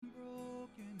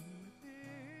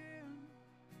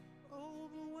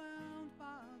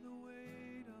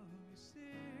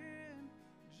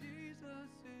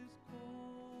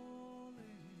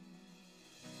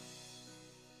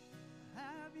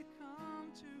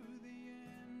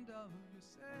of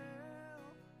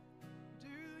yourself?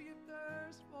 Do you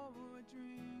thirst for a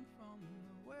drink from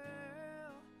the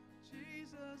well?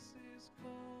 Jesus is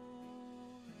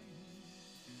calling.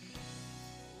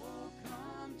 Oh,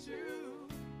 come to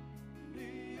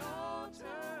the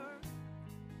altar.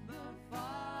 The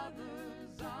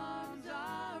Father's arms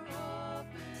are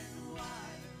open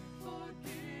wide.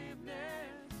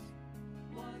 Forgiveness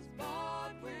was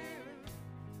bought with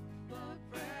the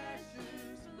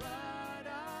precious blood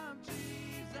of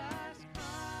Jesus Christ.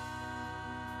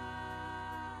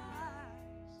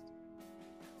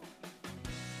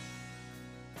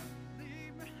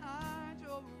 Leave behind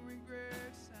your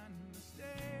regrets and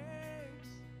mistakes.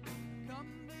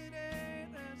 Come today,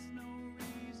 there's no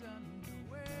reason to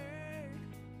wait.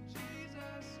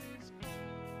 Jesus is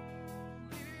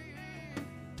calling.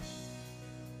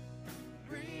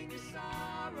 Bring your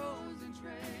sorrows and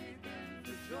trade them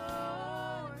for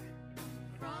joy.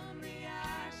 From the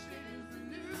ashes, a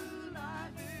new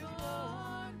life is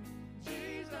born.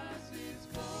 Jesus is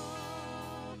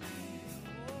calling.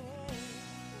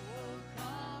 Oh,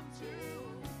 come to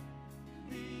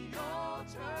the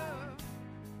altar.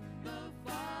 The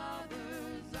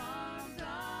Father's arms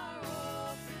are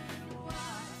open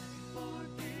wide.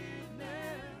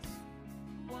 Forgiveness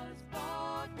was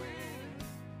bought with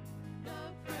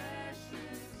the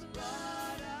precious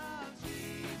blood of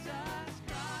Jesus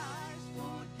Christ.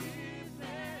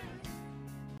 Forgiveness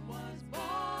was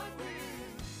bought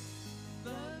with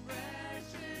the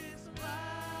precious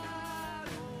blood.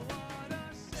 Oh, what a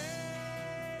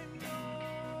Savior!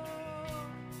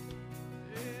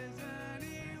 Isn't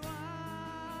He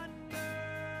wonderful?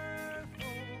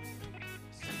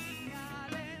 Sing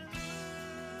hallelujah!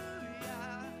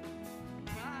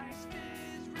 Christ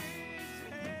is risen.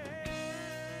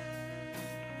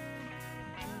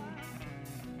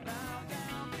 Bow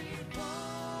down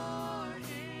before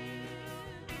Him,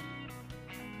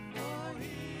 for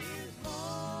He is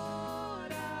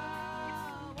Lord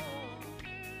of all.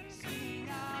 Sing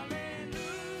hallelujah!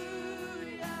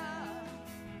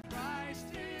 Christ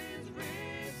is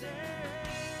risen.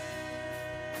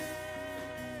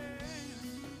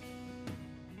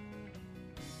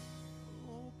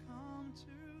 Oh, come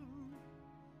to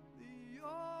the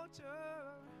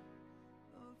altar.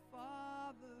 The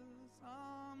Father's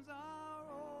arms are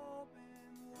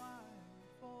open wide.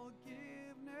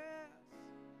 Forgiveness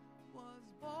was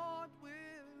bought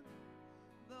with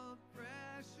the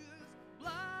precious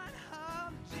blood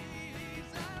of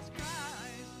Jesus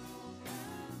Christ. Oh,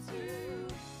 come to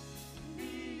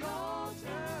the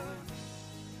altar.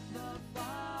 The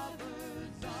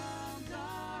Father's arms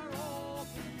are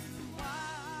open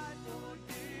wide.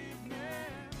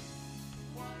 Forgiveness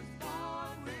was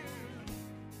bought with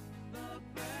the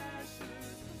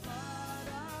precious blood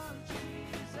of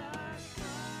Jesus Christ.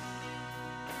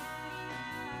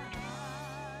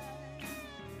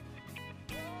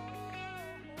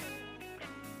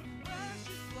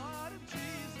 Precious blood of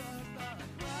Jesus the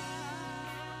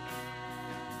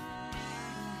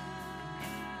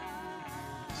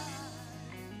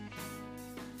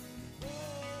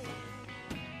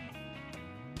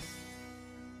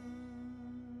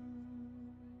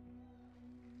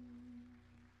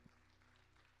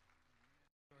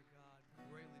Our God,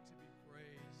 greatly to be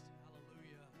praised.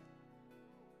 Hallelujah.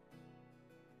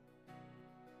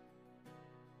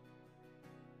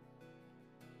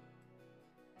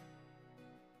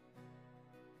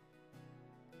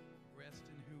 Rest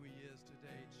in who He is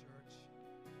today, church.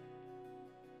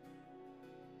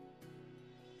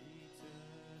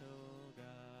 Eternal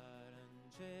God,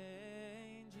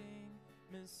 unchanging,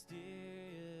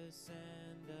 mysterious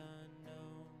and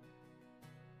unknown,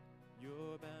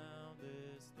 your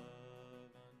boundless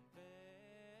love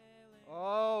unfailing.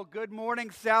 Oh, good morning,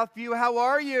 Southview. How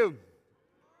are you?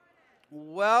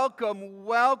 Welcome,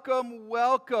 welcome,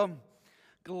 welcome.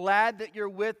 Glad that you're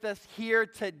with us here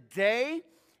today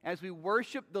as we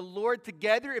worship the Lord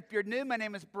together. If you're new, my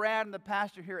name is Brad. I'm the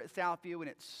pastor here at Southview, and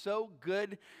it's so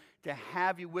good to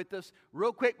have you with us.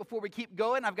 Real quick before we keep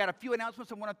going, I've got a few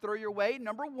announcements I want to throw your way.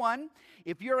 Number one,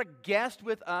 if you're a guest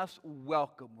with us,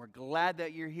 welcome. We're glad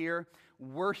that you're here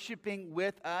worshiping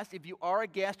with us. If you are a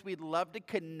guest, we'd love to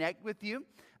connect with you.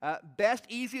 Best,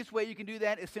 easiest way you can do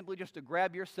that is simply just to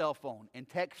grab your cell phone and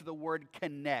text the word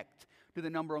CONNECT to the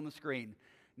number on the screen.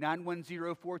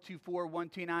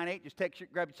 910-424-1298. Just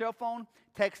grab your cell phone,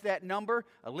 text that number.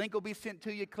 A link will be sent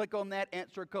to you. Click on that,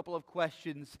 answer a couple of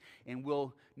questions, and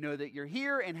we'll know that you're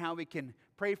here and how we can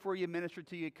pray for you, minister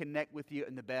to you, connect with you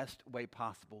in the best way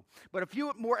possible. But a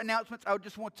few more announcements I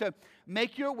just want to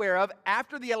make you aware of.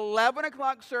 After the 11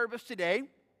 o'clock service today,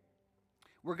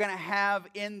 We're going to have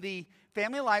in the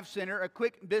Family Life Center a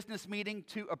quick business meeting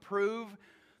to approve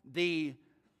the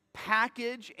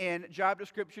package and job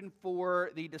description for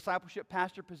the discipleship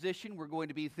pastor position we're going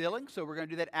to be filling. So we're going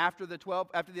to do that after the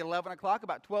 11 o'clock,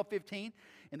 about 12:15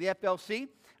 in the FLC.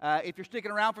 If you're sticking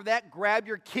around for that, grab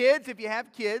your kids. If you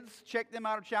have kids, check them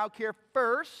out at child care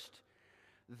first.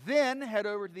 Then head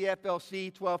over to the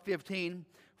FLC 12:15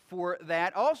 for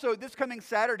that. Also, this coming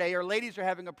Saturday, our ladies are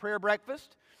having a prayer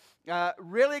breakfast.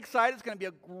 Really excited. It's going to be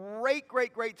a great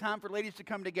time for ladies to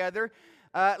come together.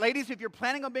 Ladies, if you're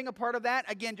planning on being a part of that,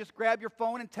 again, just grab your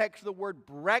phone and text the word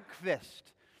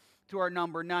breakfast to our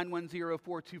number,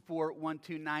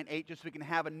 910-424-1298, just so we can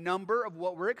have a number of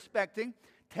what we're expecting.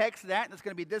 Text that, and it's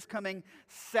going to be this coming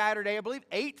Saturday, I believe,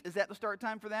 8. Is that the start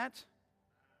time for that?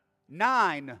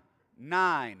 9.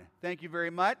 Thank you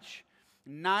very much.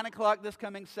 9 o'clock this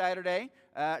coming Saturday.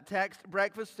 Text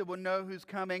breakfast so we'll know who's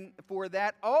coming for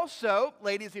that. Also,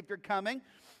 ladies, if you're coming,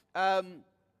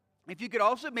 if you could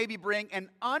also maybe bring an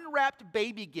unwrapped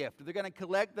baby gift. They're going to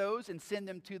collect those and send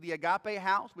them to the Agape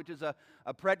House, which is a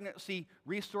pregnancy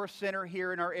resource center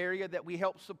here in our area that we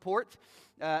help support.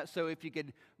 So if you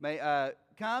could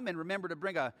come and remember to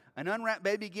bring an unwrapped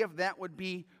baby gift, that would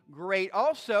be great.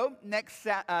 Also, next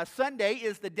Sunday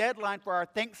is the deadline for our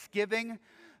Thanksgiving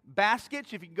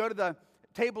baskets. If you can go to the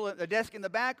table, the desk in the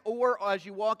back, or as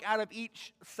you walk out of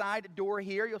each side door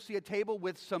here, you'll see a table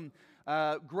with some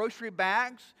grocery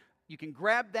bags. You can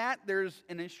grab that. There's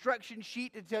an instruction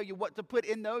sheet to tell you what to put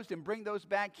in those and bring those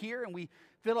back here. And we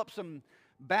fill up some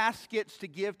baskets to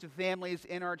give to families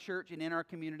in our church and in our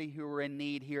community who are in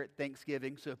need here at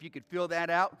Thanksgiving. So if you could fill that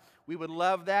out, we would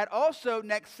love that. Also,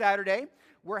 next Saturday,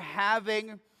 we're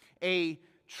having a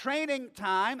training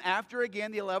time after,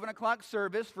 again, the 11 o'clock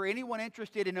service for anyone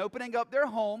interested in opening up their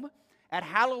home at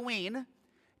Halloween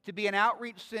to be an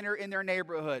outreach center in their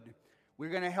neighborhood. We're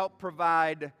going to help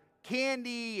provide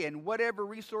candy and whatever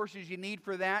resources you need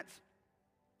for that.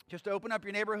 Just open up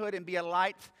your neighborhood and be a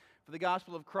light for the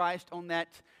gospel of Christ on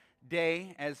that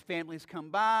day as families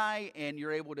come by and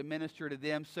you're able to minister to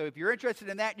them. So if you're interested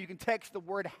in that, you can text the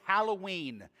word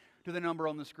Halloween to the number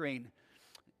on the screen,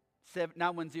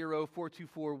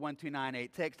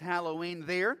 910-424-1298. Text Halloween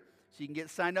there so you can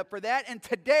get signed up for that. And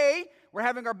today, we're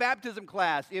having our baptism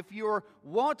class. If you're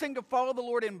wanting to follow the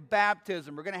Lord in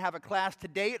baptism, we're going to have a class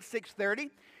today at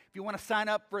 6:30. If you want to sign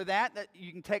up for that,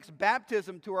 you can text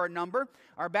baptism to our number.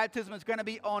 Our baptism is going to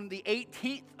be on the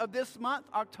 18th of this month,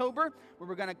 October, where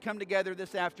we're going to come together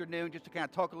this afternoon just to kind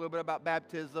of talk a little bit about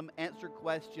baptism, answer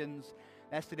questions.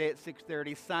 That's today at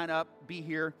 6:30. Sign up. Be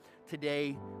here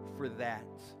today for that.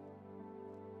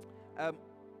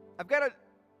 I've got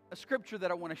a scripture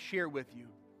that I want to share with you.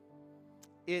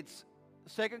 It's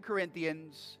 2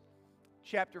 Corinthians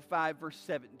chapter 5, verse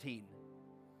 17.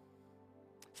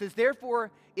 It says,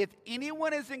 therefore, if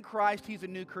anyone is in Christ, he's a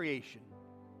new creation.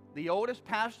 The old has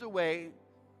passed away,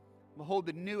 behold,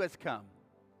 the new has come.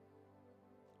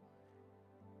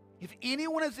 If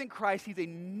anyone is in Christ, he's a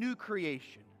new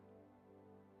creation.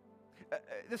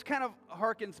 This kind of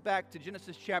harkens back to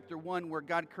Genesis chapter 1, where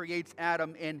God creates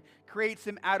Adam and creates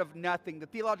him out of nothing. The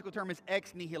theological term is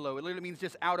ex nihilo. It literally means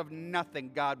just out of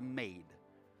nothing God made.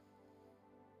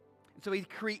 And so he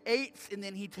creates, and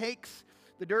then he takes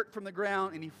the dirt from the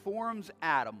ground and he forms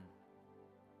Adam.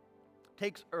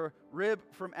 Takes a rib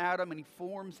from Adam and he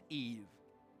forms Eve.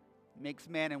 Makes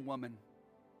man and woman.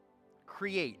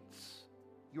 Creates.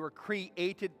 You are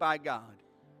created by God.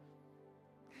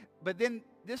 But then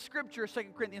this scripture,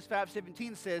 2 Corinthians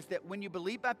 5:17, says that when you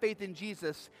believe by faith in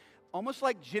Jesus, almost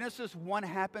like Genesis 1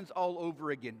 happens all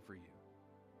over again for you.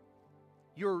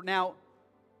 You're now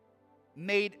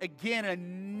made again a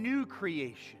new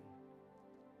creation.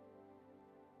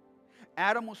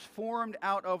 Adam was formed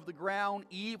out of the ground.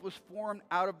 Eve was formed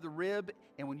out of the rib.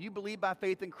 And when you believe by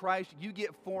faith in Christ, you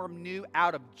get formed new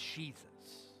out of Jesus.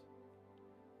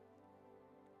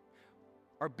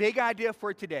 Our big idea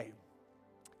for today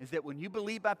is that when you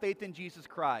believe by faith in Jesus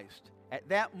Christ, at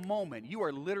that moment, you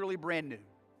are literally brand new.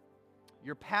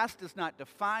 Your past does not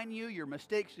define you. Your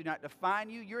mistakes do not define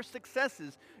you. Your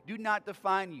successes do not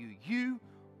define you. You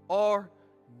are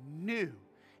new.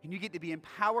 And you get to be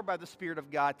empowered by the Spirit of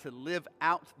God to live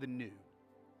out the new.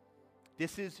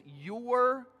 This is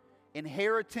your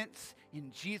inheritance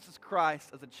in Jesus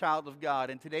Christ as a child of God.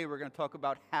 And today we're going to talk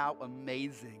about how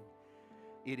amazing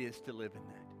it is to live in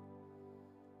that.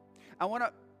 I want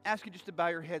to ask you just to bow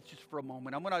your heads just for a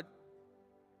moment. I'm going to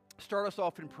start us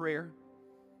off in prayer,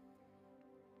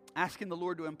 asking the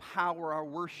Lord to empower our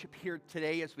worship here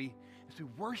today as we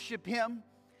worship Him.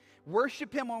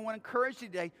 Worship Him. I want to encourage you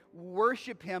today,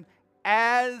 worship Him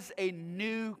as a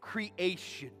new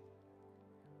creation.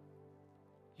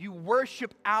 You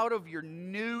worship out of your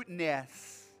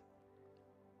newness.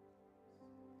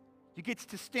 You get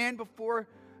to stand before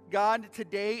God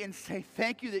today and say,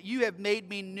 thank you that you have made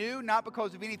me new, not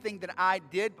because of anything that I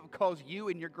did, but because you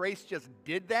and your grace just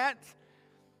did that.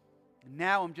 And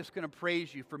now I'm just going to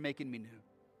praise you for making me new.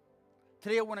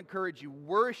 Today I want to encourage you,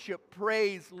 worship,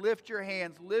 praise, lift your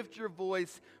hands, lift your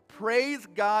voice. Praise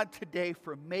God today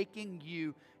for making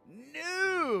you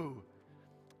new.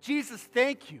 Jesus,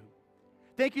 thank you.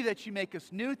 Thank you that you make us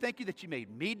new. Thank you that you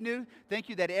made me new. Thank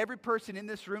you that every person in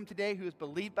this room today who has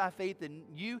believed by faith in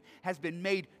you has been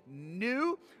made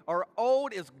new. Our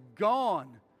old is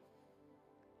gone.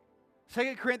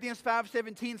 2 Corinthians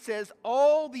 5:17 says,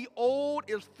 all the old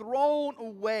is thrown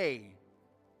away.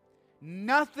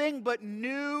 Nothing but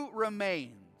new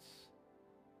remains.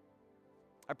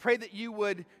 I pray that you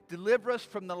would deliver us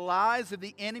from the lies of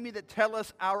the enemy that tell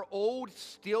us our old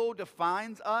still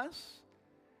defines us.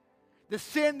 The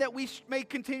sin that we may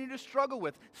continue to struggle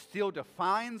with still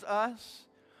defines us.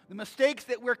 The mistakes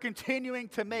that we're continuing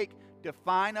to make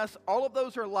define us. All of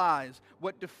those are lies.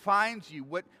 What defines you,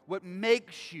 what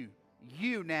makes you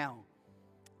now,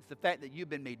 is the fact that you've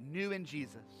been made new in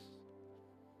Jesus.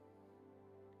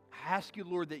 I ask you,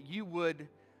 Lord, that you would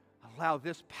allow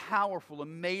this powerful,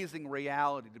 amazing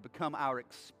reality to become our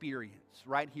experience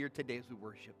right here today as we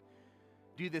worship.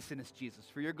 Do this in us, Jesus,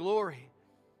 for your glory.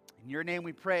 In your name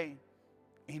we pray.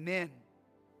 Amen.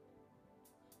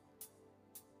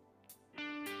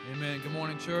 Amen. Good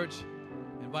morning, church.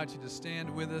 I invite you to stand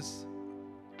with us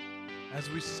as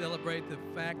we celebrate the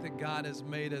fact that God has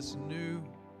made us new.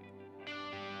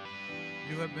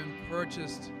 You have been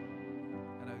purchased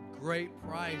at a great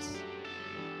price.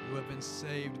 You have been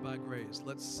saved by grace.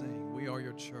 Let's sing. We are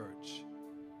your church.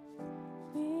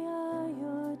 We are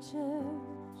your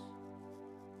church.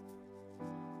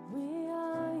 We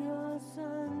are your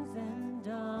sons and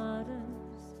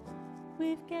daughters.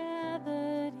 We've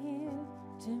gathered here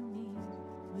to meet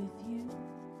with you.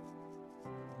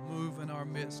 Move in our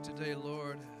midst today,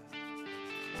 Lord.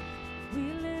 We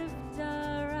lift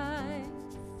our eyes.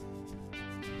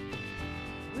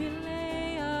 We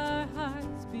lay our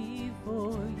hearts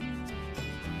before you,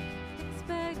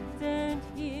 expectant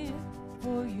here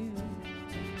for you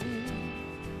to move.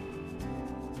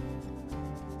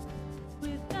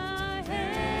 With our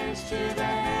hands to the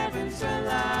heavens,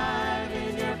 alive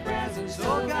in your presence,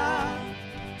 oh God.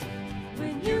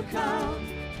 When you come,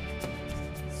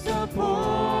 so pour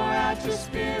out your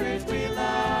spirit. We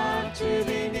love to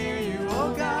be near you,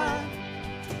 oh God.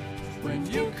 When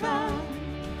you come,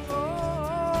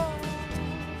 oh,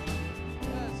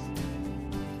 yes.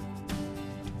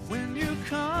 When you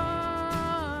come,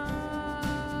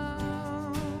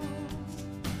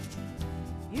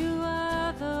 you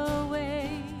are the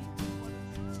way,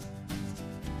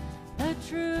 the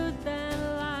truth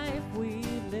and life we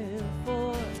live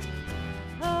for.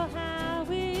 Oh, how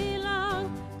we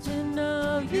long to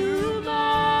know you more.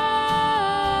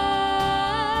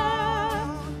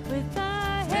 With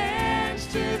our hands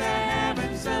to the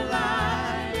heavens,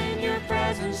 alive in your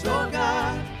presence, oh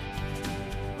God.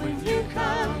 When you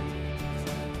come,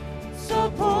 so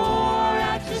pour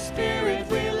out your spirit.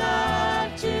 We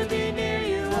love to be near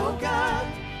you, oh God.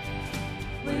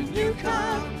 When you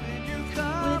come,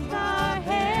 with our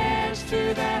hands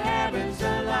to the heavens,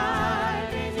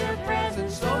 alive in your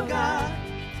presence, oh God.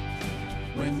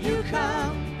 When you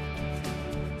come,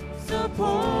 so pour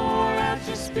out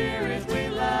your spirit. We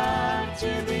love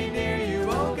to be near you,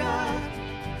 oh God.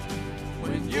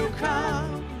 When you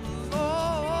come,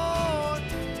 Lord,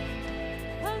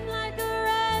 come like a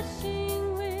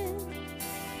rushing wind,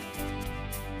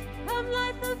 come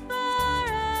like the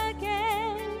fire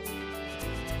again,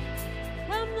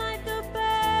 come like a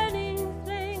burning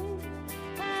flame.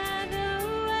 Have your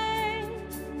way,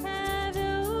 have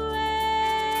your way.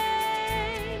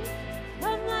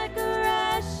 Come like a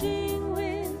rushing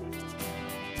wind,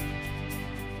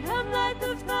 come like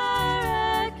the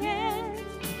fire again,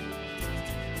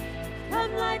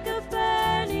 come like a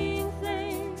burning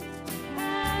flame.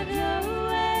 Have your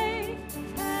way,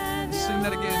 have your Sing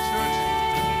that again,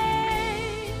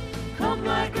 way. Come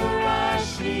like a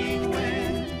rushing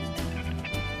wind,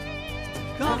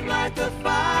 come like the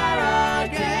fire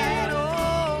again,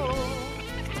 oh,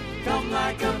 come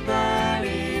like a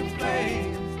burning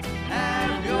flame.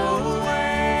 Have your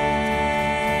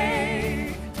way.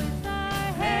 With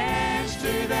our hands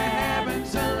to the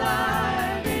heavens,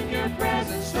 alive in your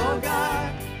presence, oh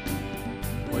God.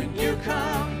 When you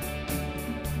come,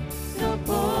 so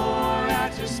pour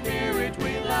out your spirit.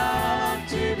 We love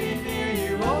to be near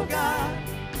you, oh God.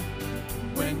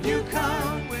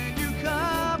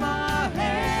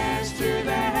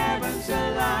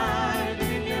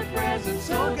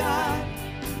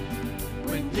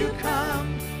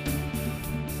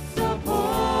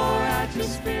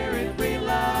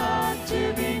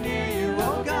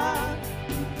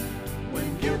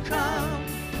 you come.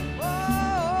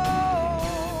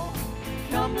 Oh,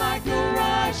 come like a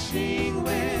rushing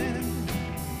wind.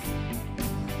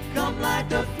 Come like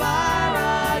the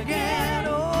fire again.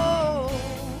 Oh,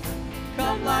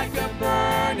 come like a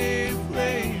burning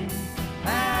flame.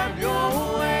 Have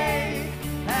your way,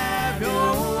 have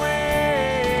your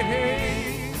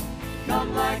way.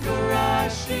 Come like a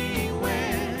rushing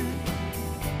wind.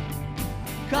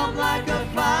 Come like a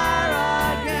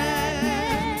fire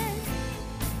again.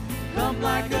 Come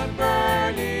like a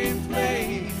burning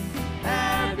flame.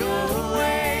 Have your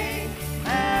way,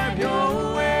 have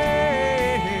your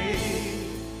way.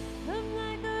 Come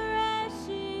like a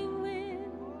rushing wind.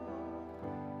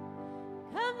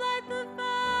 Come like the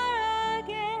fire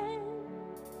again.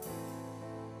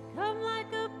 Come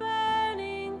like a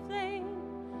burning flame.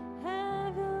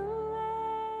 Have your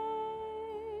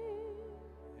way.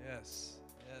 Yes,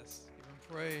 yes. Give him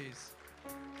praise.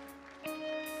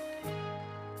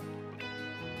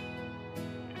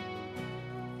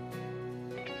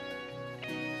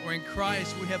 For in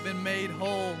Christ we have been made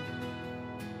whole.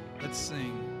 Let's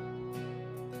sing.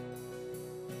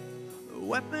 The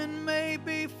weapon may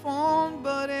be formed,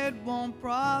 but it won't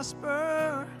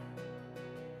prosper.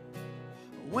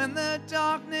 When the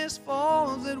darkness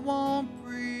falls, it won't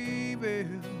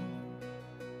prevail.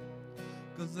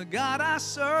 'Cause the God I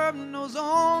serve knows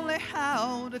only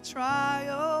how to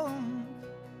triumph.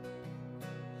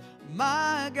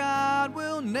 My God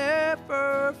will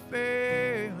never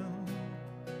fail.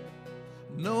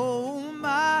 No,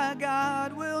 my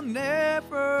God will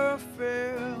never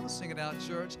fail. Sing it out,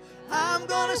 church. I'm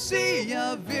gonna see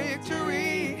a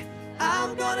victory.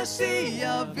 I'm gonna see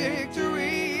a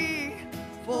victory.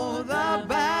 For the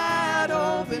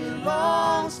battle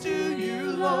belongs to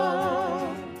you,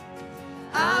 Lord.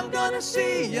 I'm gonna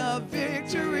see a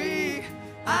victory.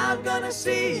 I'm gonna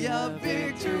see a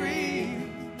victory.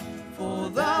 For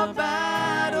the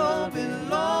battle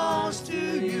belongs to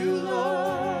you,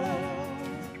 Lord.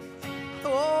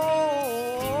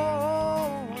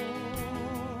 Oh,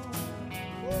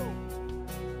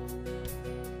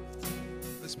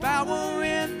 there's power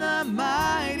in the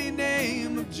mighty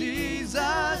name of Jesus.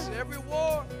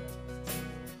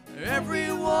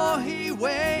 Every war he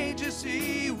wages,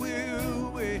 he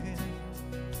will win.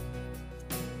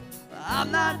 I'm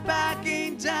not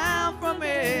backing down from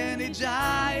any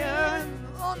giant.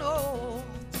 Oh no,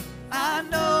 I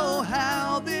know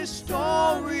how this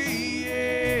story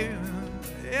ends.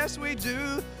 Yes, we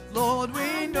do. Lord,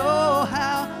 we know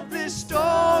how this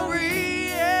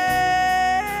story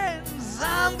ends.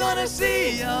 I'm gonna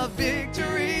see a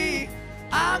victory.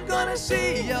 I'm gonna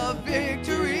see a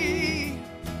victory.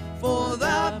 For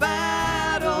the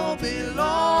battle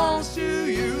belongs to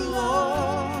you,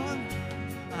 Lord.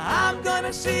 I'm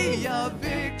gonna see a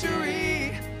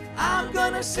victory. I'm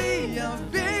gonna see a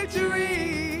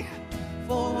victory.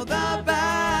 For the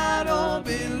battle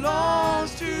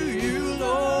belongs to you,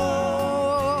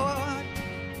 Lord.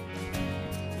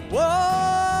 Whoa,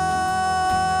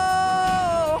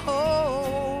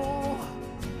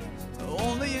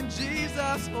 only in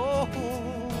Jesus, oh,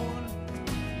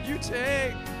 you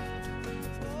take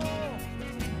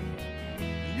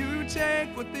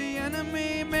what the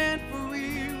enemy meant for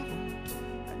evil,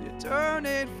 and you turn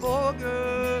it for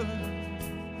good.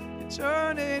 You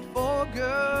turn it for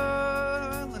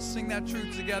good. Let's sing that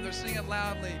truth together. Sing it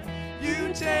loudly.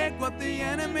 You take what the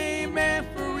enemy meant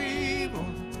for evil,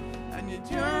 and you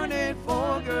turn it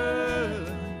for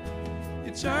good.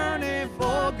 You turn it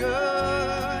for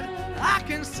good. I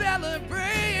can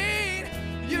celebrate.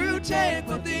 You take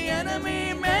what the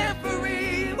enemy meant for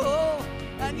evil,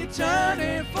 and you turn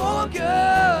it for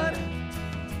good.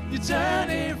 You turn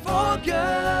it for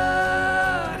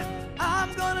good.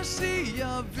 I'm gonna see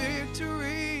a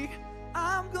victory.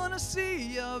 I'm gonna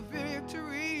see a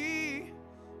victory.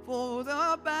 For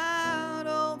the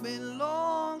battle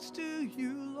belongs to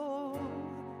you, Lord.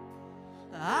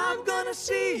 I'm gonna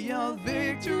see a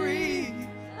victory.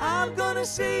 I'm gonna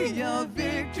see a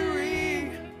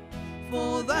victory.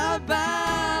 For the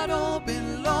battle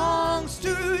belongs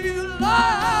to you,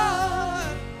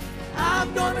 Lord.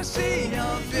 I'm gonna see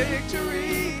a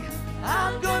victory.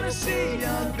 I'm gonna see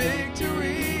a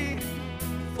victory.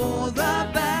 For the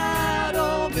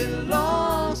battle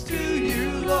belongs to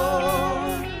you,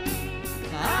 Lord.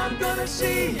 I'm gonna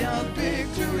see a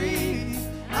victory.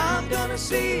 I'm gonna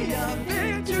see a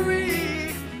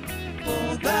victory.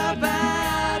 For the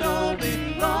battle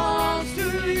belongs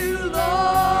to you,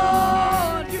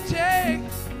 Lord.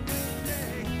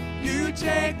 You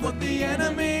take what the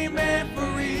enemy meant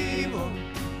for evil,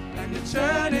 and you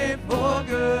turn it for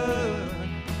good.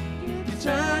 You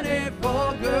turn it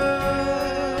for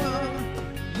good.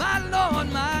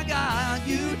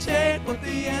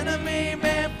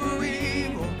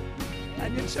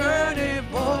 turn it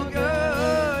for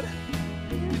good.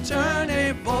 You turn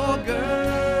it for good.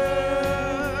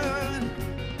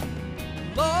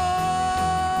 Lord,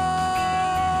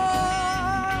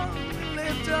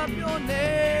 lift up your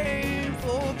name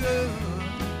for good.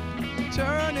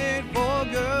 Turn it for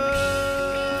good.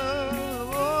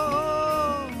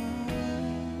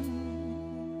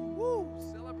 Woo!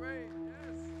 Celebrate.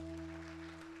 Yes.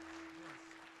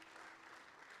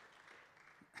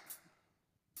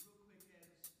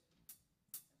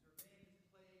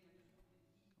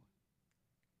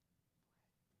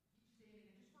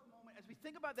 As we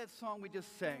think about that song we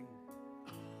just sang,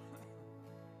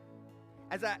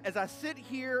 as I sit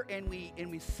here and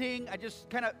we sing, I just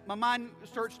kind of, my mind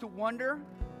starts to wonder.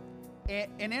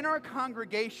 And in our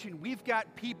congregation, we've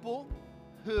got people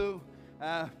who,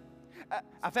 I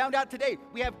found out today,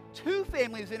 we have 2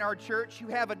 families in our church who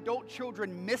have adult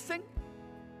children missing.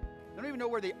 They don't even know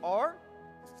where they are.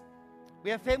 We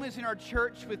have families in our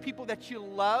church with people that you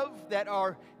love that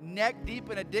are neck deep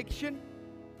in addiction.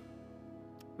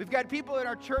 We've got people in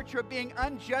our church who are being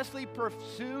unjustly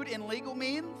pursued in legal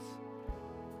means.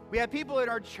 We have people in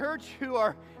our church who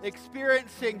are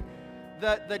experiencing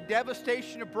the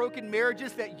devastation of broken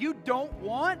marriages that you don't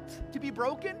want to be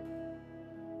broken.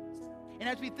 And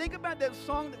as we think about that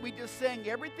song that we just sang,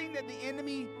 everything that the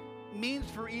enemy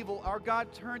means for evil, our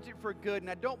God turns it for good.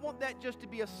 And I don't want that just to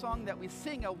be a song that we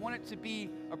sing. I want it to be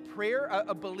a prayer,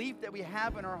 a belief that we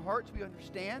have in our hearts, we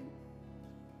understand.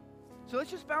 So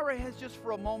let's just bow our heads just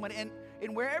for a moment.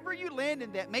 And wherever you land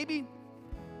in that, maybe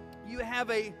you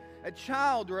have a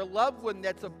child or a loved one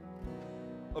that's a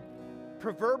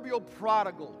proverbial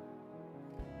prodigal,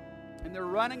 and they're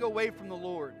running away from the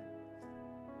Lord.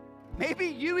 Maybe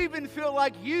you even feel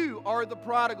like you are the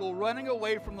prodigal running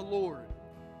away from the Lord.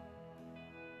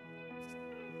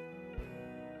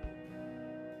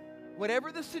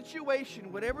 Whatever the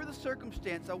situation, whatever the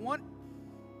circumstance, I want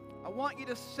you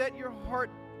to set your heart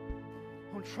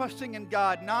on trusting in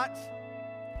God, not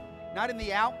in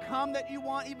the outcome that you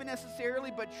want even necessarily,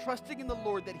 but trusting in the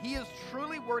Lord that He is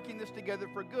truly working this together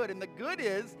for good. And the good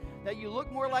is that you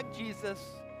look more like Jesus,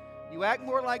 you act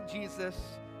more like Jesus,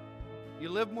 you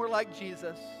live more like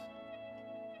Jesus.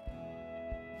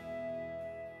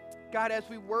 God, as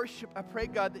we worship, I pray,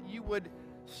 God, that you would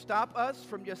stop us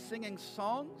from just singing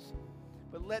songs,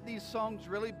 but let these songs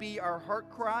really be our heart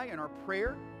cry and our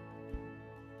prayer.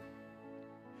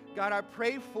 God, I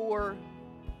pray for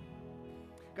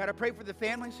the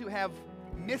families who have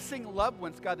missing loved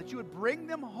ones, God, that you would bring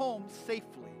them home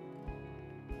safely.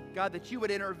 God, that you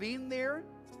would intervene there.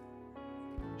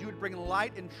 You would bring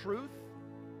light and truth.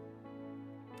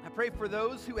 I pray for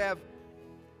those who have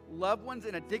loved ones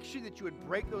in addiction, that you would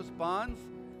break those bonds.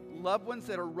 Loved ones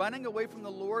that are running away from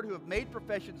the Lord, who have made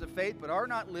professions of faith but are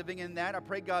not living in that. I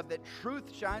pray, God, that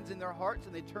truth shines in their hearts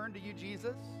and they turn to you,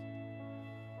 Jesus.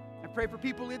 I pray for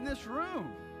people in this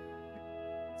room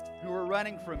who are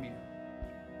running from you.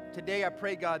 Today I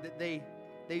pray, God, that they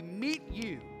meet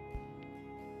you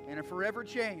and are forever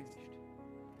changed.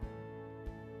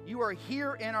 You are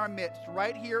here in our midst,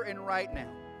 right here and right now.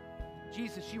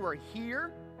 Jesus, you are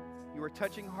here. You are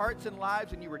touching hearts and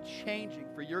lives, and you are changing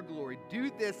for your glory. Do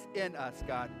this in us,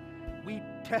 God. We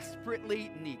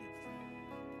desperately need it.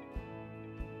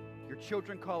 Your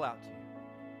children call out to you.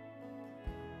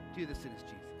 Do this in us,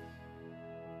 Jesus.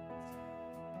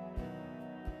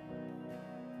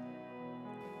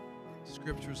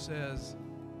 Scripture says,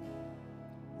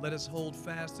 let us hold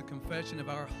fast the confession of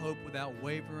our hope without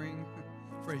wavering,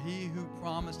 for he who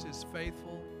promised is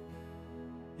faithful.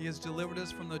 He has delivered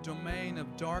us from the domain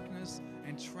of darkness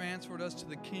and transferred us to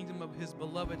the kingdom of his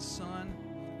beloved Son.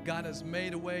 God has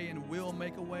made a way and will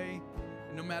make a way.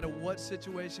 And no matter what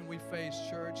situation we face,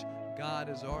 church, God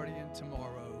is already in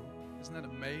tomorrow. Isn't that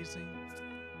amazing?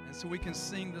 And so we can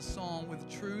sing the song with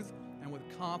truth and with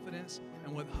confidence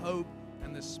and with hope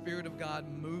and the Spirit of God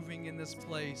moving in this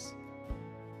place.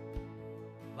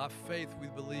 By faith we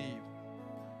believe.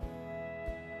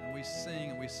 And we sing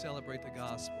and we celebrate the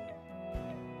gospel.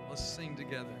 Let's sing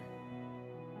together.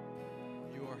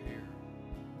 You are here.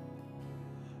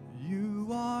 You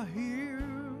are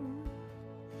here,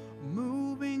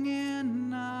 moving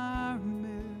in our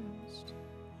midst.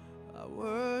 I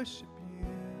worship you.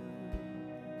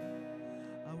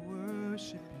 I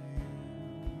worship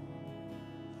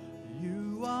you.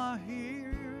 You are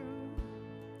here,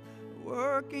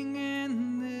 working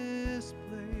in this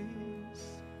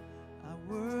place. I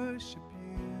worship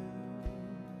you.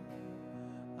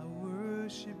 I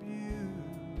worship you.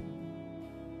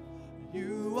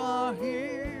 You are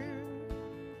here,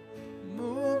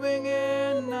 moving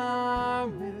in our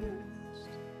midst.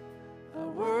 I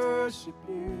worship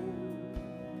you.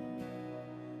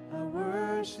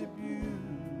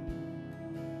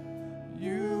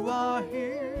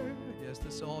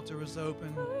 This altar is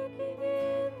open. working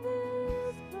in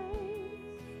this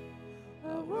place.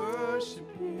 I worship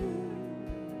you.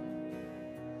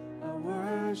 I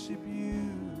worship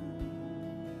you.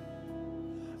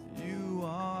 You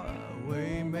are a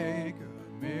way maker,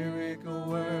 miracle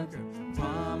worker,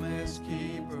 promise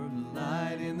keeper,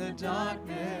 light in the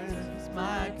darkness.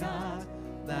 My God,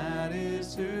 that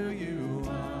is who you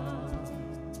are.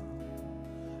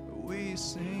 We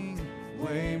sing,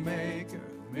 way maker,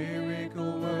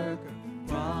 miracle worker,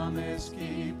 promise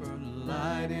keeper,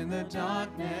 light in the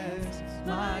darkness.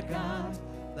 My God,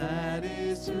 that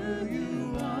is who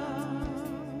you are.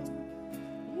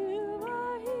 You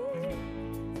are here,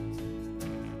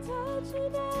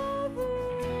 touching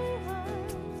every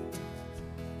heart.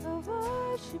 I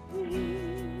worship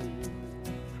you.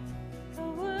 I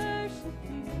worship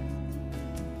you.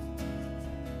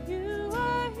 You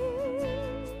are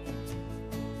here,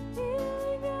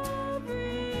 healing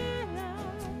every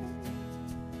life.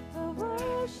 I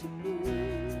worship you.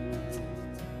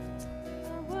 I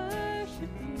worship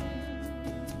you.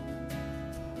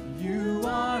 You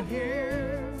are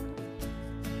here,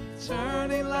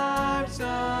 turning lives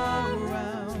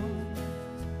around.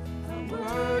 I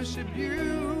worship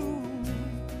you.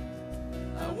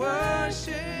 I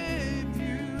worship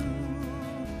you.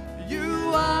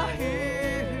 You are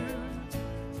here,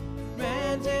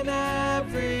 mending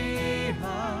every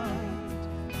heart.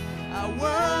 I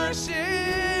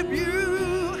worship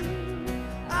you.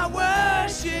 I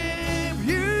worship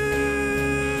you.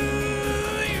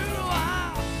 You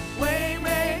are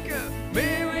waymaker,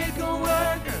 miracle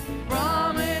worker,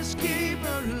 promise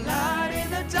keeper, light in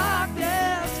the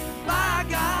darkness. My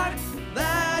God,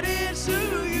 that is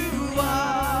who you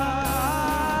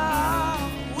are.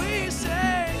 We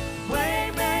say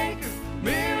waymaker,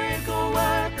 miracle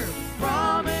worker,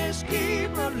 promise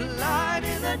keeper, light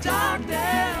in the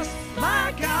darkness.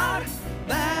 My God,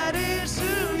 that is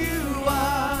who you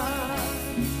are.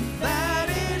 That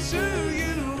is who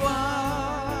you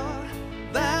are.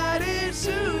 That is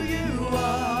who you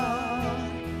are.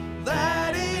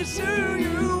 That is who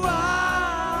you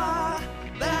are.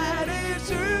 That is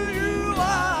who you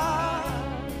are.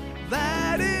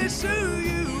 That is who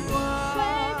you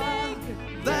are.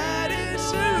 That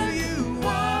is who you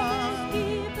are.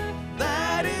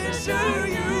 That is who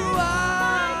you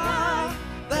are.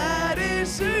 That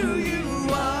is who you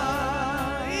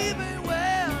are. Even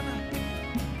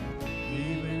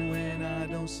when I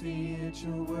don't see it,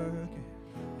 you're working.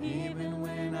 Even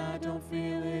when I don't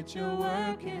feel it, you're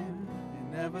working. You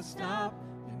never stop.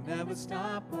 You never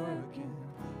stop working.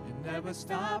 You never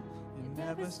stop. You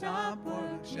never stop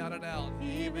working. Shout it out.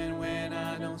 Even when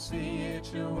I don't see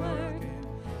it, you're working.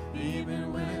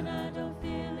 Even when I don't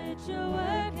feel it, you're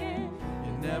working.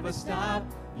 You never stop.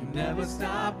 You never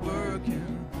stop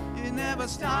working. You never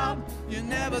stop. You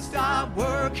never stop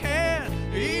working.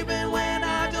 Even when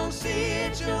I don't see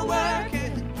it, you're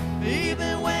working.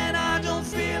 Even when I don't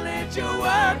feel it, you're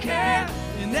working.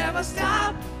 You never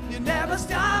stop. You never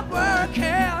stop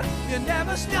working. You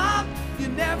never stop. You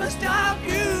never stop.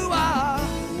 You are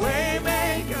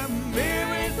waymaker,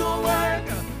 miracle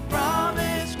worker,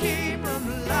 promise keeper,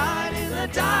 light in the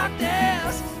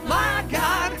darkness. My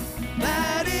God,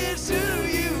 that is who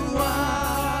you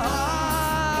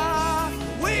are.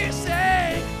 We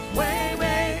say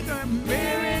waymaker,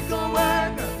 miracle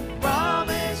worker,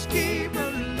 promise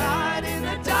keeper, light in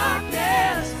the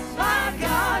darkness. My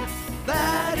God,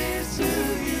 that is who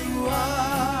you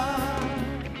are.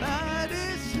 That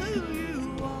is who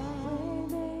you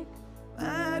are.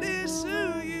 That is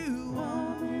who you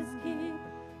are.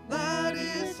 That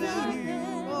is who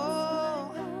you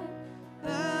are.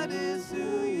 That is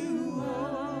who you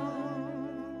are.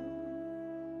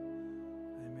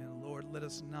 Amen. Lord, let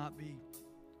us not be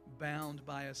bound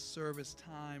by a service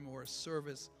time or a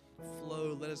service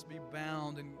flow. Let us be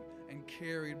bound and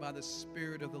carried by the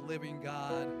Spirit of the living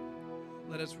God.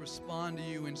 Let us respond to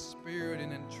you in spirit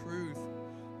and in truth.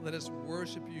 Let us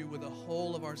worship you with the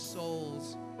whole of our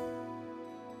souls.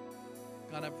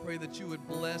 God, I pray that you would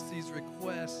bless these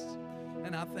requests,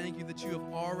 and I thank you that you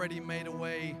have already made a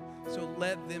way. So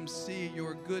let them see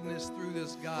your goodness through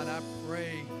this, God. I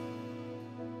pray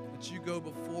that you go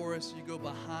before us, you go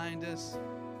behind us,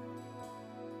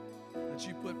 that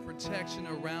you put protection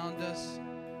around us.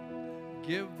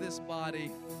 Give this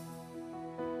body.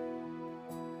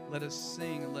 Let us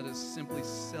sing and let us simply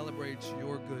celebrate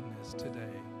your goodness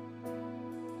today.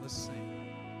 Let's sing.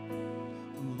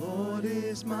 The Lord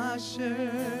is my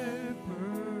shepherd.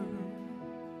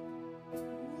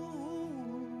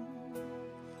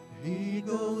 He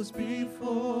goes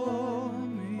before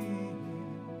me.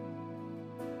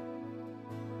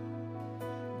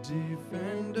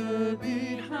 defender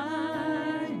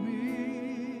behind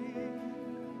me.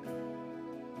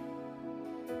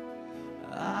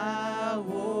 I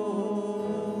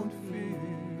won't fear.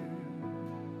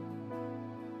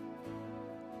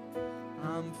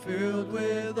 I'm filled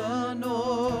with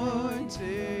anointing.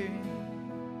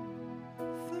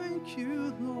 Thank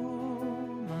you,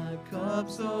 Lord. My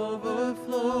cup's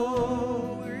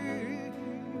overflowing.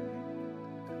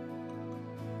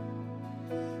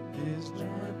 His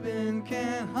weapon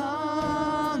can't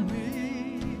harm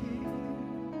me.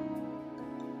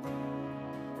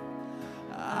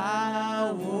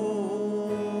 I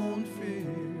won't fear.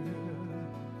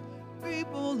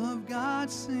 People of God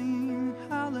sing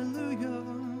hallelujah.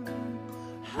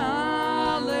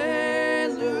 Hallelujah.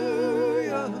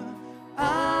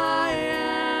 I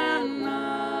am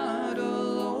not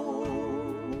alone.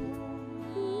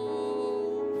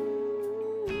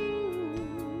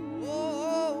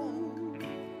 Oh,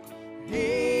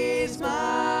 He's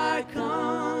my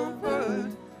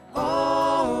comfort,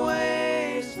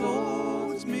 always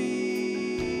holds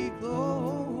me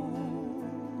close.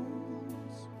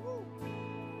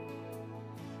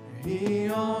 He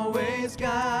always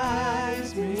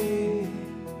guides me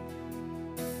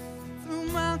through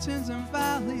mountains and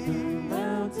valleys.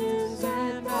 Mountains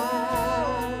and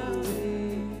valleys.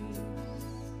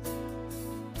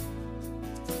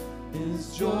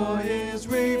 His joy is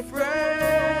refreshing.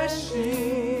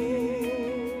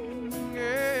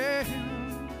 Yeah.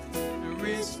 It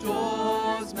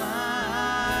restores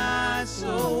my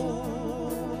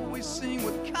soul. We sing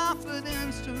with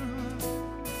confidence to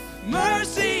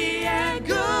mercy and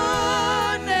goodness.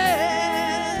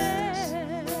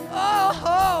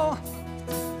 Oh,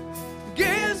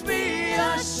 gives me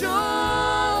assurance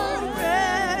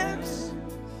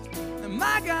that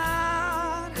my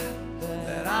God,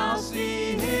 that I'll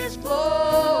see His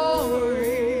glory.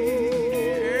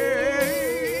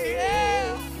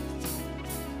 Yeah.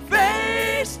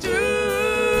 Face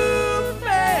to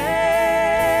face,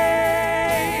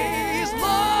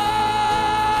 Lord.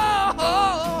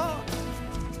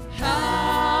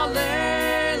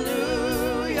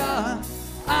 Hallelujah.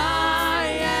 I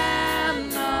am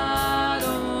not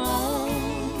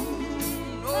alone.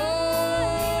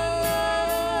 Oh,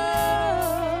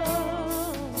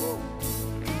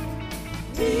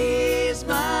 He's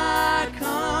my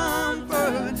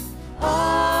comfort,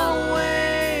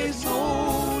 always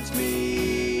holds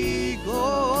me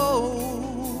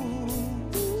close.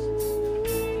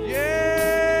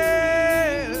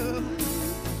 Yeah.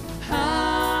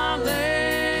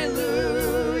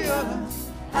 Hallelujah.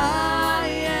 I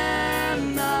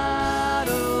am not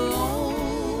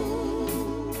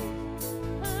alone.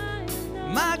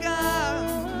 My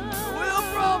God will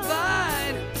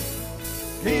provide.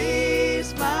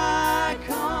 He's my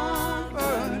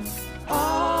comfort,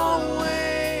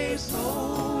 always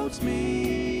holds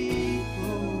me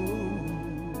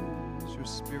close. As your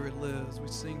spirit lives, we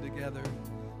sing together.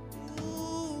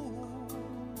 Ooh.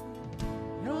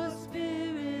 Your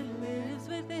spirit lives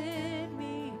within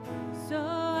me, so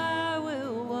I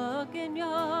will walk in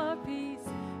your peace.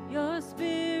 Your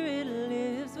spirit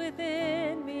lives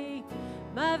within me,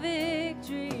 my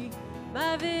victory,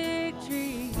 my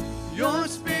victory. Your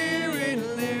spirit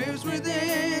lives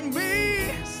within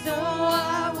me, so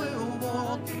I will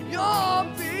walk in your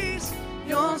peace.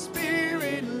 Your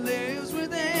spirit lives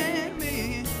within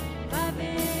me, My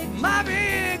victory, my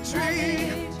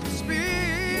victory.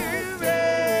 Spirit,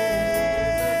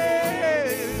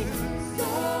 so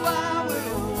I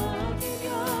will walk in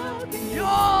your peace.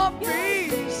 your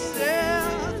peace.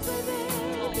 Yeah.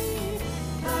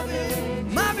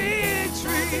 My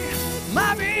victory,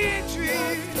 my victory.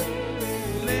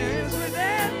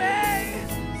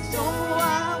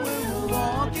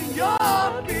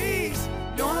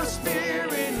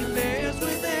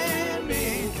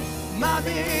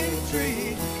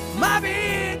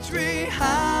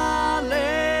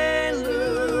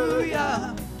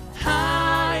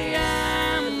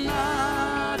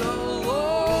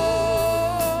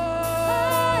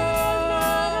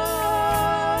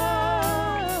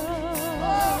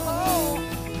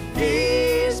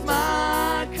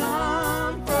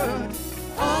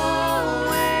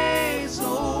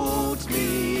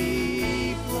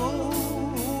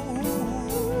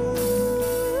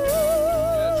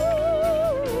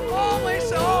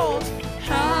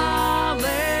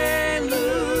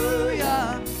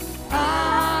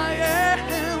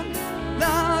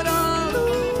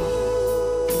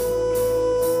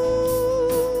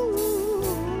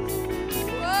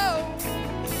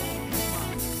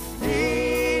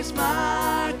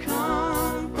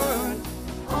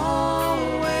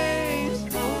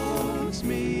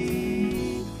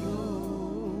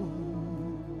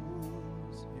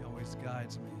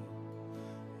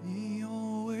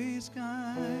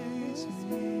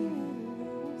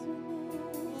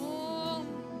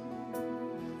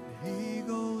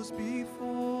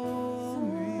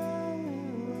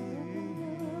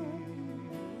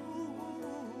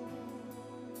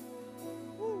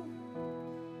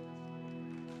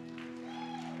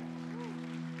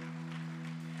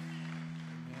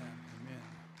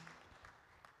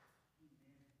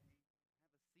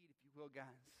 will, guys.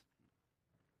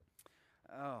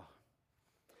 Oh.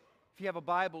 If you have a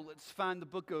Bible, let's find the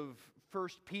book of 1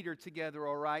 Peter together,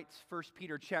 all right? 1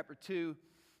 Peter chapter 2.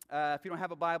 If you don't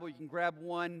have a Bible, you can grab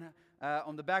one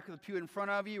on the back of the pew in front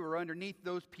of you or underneath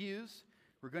those pews.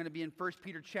 We're going to be in 1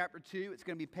 Peter chapter 2. It's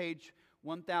going to be page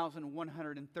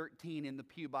 1113 in the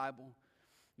Pew Bible,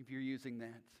 if you're using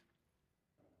that.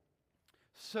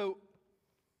 So,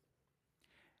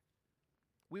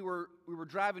 we were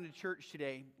driving to church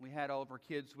today. We had all of our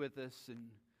kids with us, and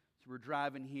so we're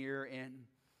driving here, and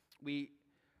we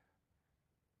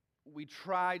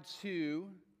tried to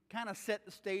kind of set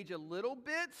the stage a little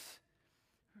bit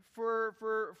for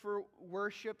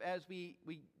worship as we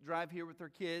drive here with our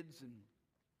kids.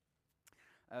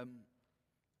 And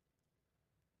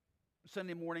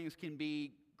Sunday mornings can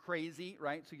be crazy,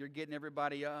 right? So you're getting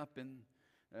everybody up, and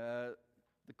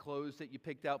the clothes that you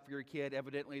picked out for your kid,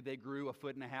 evidently they grew 1.5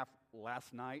 feet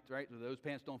last night, right? So those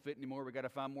pants don't fit anymore. We got to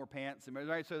find more pants,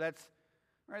 right? So that's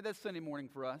Sunday morning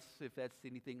for us, if that's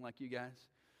anything like you guys.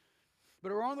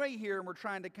 But we're on the way here, and we're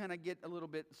trying to kind of get a little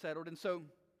bit settled. And so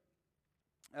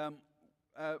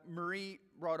Marie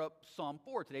brought up Psalm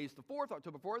 4. Today's the 4th,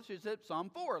 October 4th. She said Psalm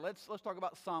 4. Let's talk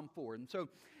about Psalm 4. And so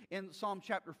in Psalm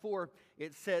chapter 4,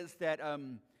 it says that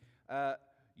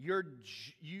your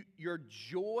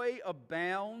joy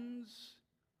abounds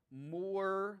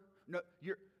more. No,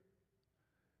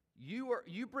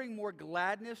 you bring more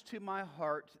gladness to my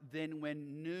heart than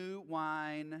when new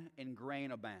wine and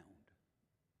grain abound.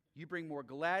 You bring more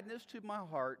gladness to my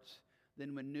heart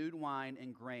than when new wine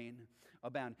and grain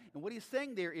abound. And what he's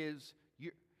saying there is,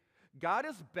 God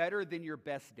is better than your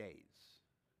best days.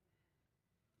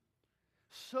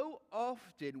 So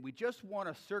often we just want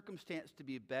a circumstance to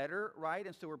be better, right?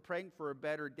 And so we're praying for a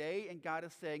better day, and God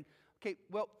is saying, okay,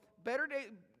 well, better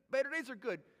days are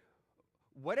good.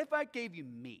 What if I gave you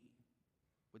me?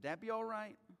 Would that be all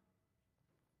right?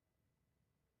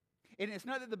 And it's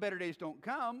not that the better days don't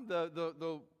come.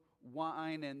 The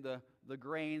wine and the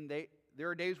grain, there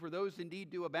are days where those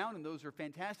indeed do abound, and those are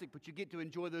fantastic, but you get to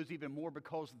enjoy those even more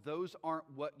because those aren't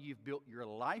what you've built your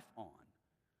life on.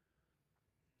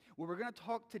 What we're going to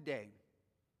talk today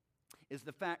is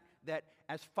the fact that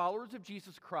as followers of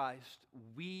Jesus Christ,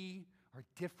 we are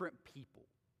different people.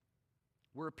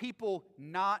 We're people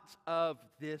not of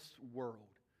this world.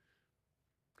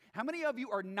 How many of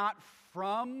you are not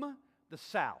from the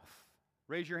South?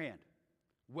 Raise your hand.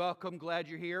 Welcome, glad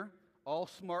you're here. All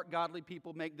smart, godly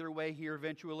people make their way here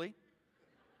eventually.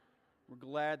 We're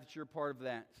glad that you're a part of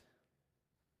that.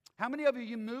 How many of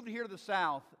you moved here to the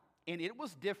South and it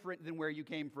was different than where you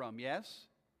came from, yes?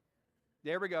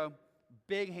 There we go.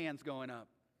 Big hands going up.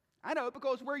 I know,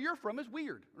 because where you're from is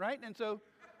weird, right? And so...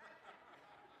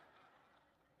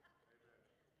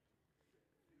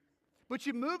 But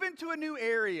you move into a new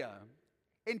area,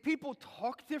 and people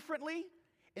talk differently,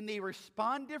 and they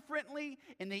respond differently,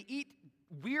 and they eat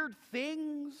weird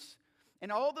things,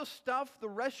 and all the stuff, the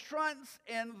restaurants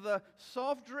and the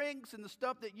soft drinks and the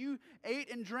stuff that you ate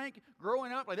and drank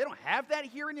growing up, like they don't have that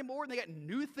here anymore, and they got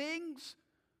new things.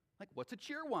 Like, what's a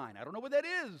cheer wine? I don't know what that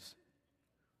is.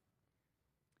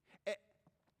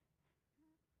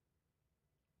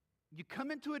 You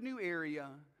come into a new area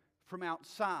from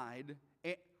outside,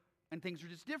 and things are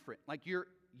just different. Like you're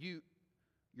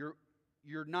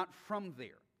not from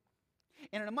there.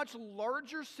 And in a much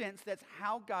larger sense, that's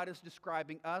how God is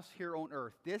describing us here on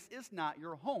earth. This is not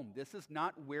your home. This is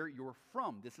not where you're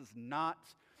from. This is not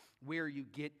where you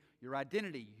get your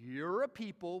identity. You're a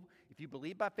people, if you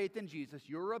believe by faith in Jesus,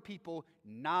 you're a people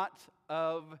not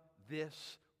of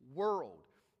this world.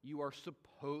 You are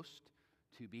supposed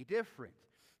to be different.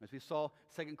 As we saw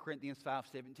 2 Corinthians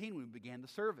 5:17 when we began the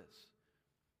service.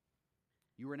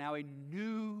 You are now a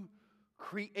new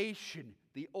creation.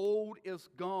 The old is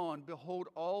gone. Behold,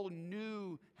 all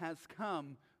new has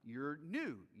come. You're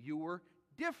new. You are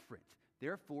different.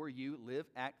 Therefore, you live,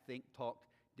 act, think, talk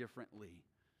differently.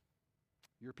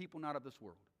 You're people not of this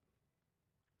world.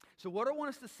 So what I want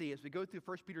us to see as we go through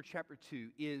 1 Peter chapter 2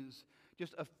 is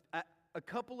just a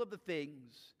couple of the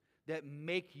things that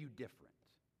make you different.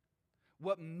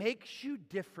 What makes you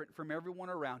different from everyone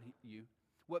around you.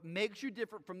 What makes you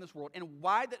different from this world, and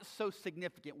why that's so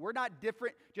significant. We're not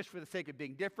different just for the sake of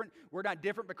being different. We're not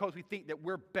different because we think that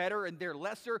we're better and they're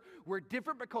lesser. We're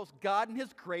different because God in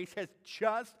His grace has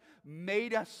just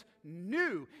made us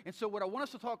new. And so what I want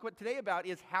us to talk about today about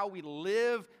is how we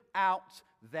live out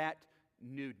that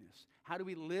newness. How do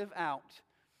we live out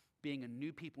being a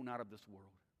new people not of this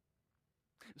world?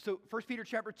 So 1 Peter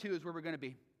chapter 2 is where we're going to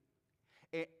be.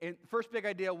 And the first big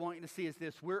idea I want you to see is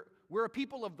this. We're a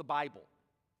people of the Bible.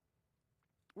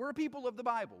 We're a people of the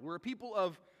Bible. We're a people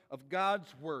of of God's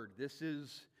Word. This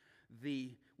is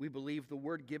we believe, the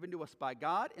Word given to us by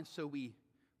God, and so we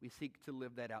seek to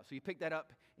live that out. So you pick that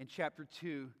up in chapter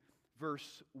 2,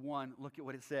 verse 1. Look at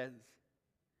what it says.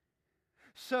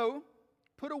 So,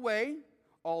 put away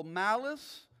all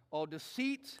malice, all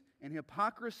deceit, and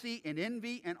hypocrisy, and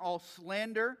envy, and all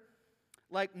slander.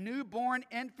 Like newborn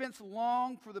infants,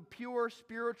 long for the pure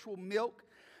spiritual milk,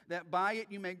 that by it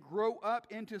you may grow up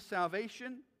into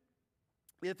salvation,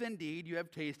 if indeed you have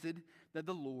tasted that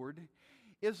the Lord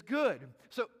is good.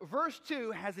 So, verse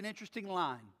 2 has an interesting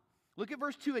line. Look at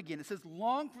verse 2 again. It says,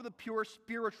 long for the pure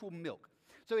spiritual milk.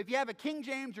 So if you have a King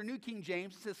James or New King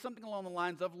James, it says something along the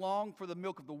lines of long for the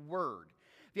milk of the Word.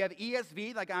 If you have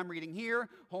ESV, like I'm reading here,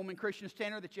 Holman Christian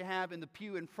Standard that you have in the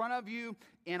pew in front of you,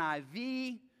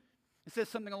 NIV, it says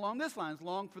something along this lines,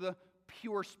 long for the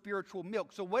pure spiritual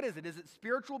milk. So what is it? Is it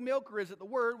spiritual milk or is it the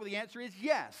Word? Well, the answer is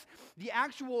yes. The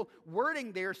actual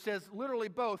wording there says literally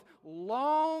both,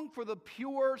 long for the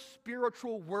pure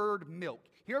spiritual Word milk.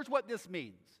 Here's what this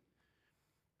means.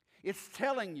 It's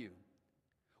telling you,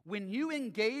 when you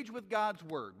engage with God's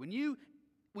Word, when you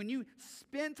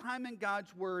spend time in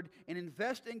God's Word and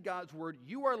invest in God's Word,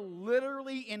 you are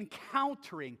literally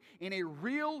encountering in a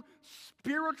real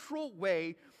spiritual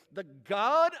way the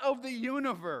God of the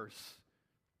universe.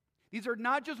 These are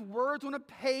not just words on a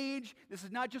page. This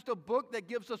is not just a book that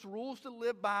gives us rules to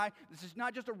live by. This is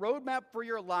not just a roadmap for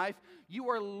your life. You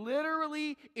are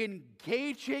literally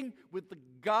engaging with the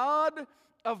God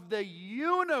of the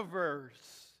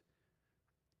universe.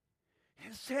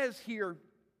 It says here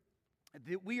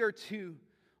that we are to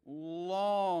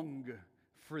long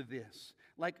for this.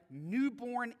 Like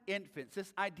newborn infants,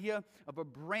 this idea of a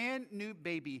brand new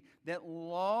baby that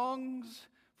longs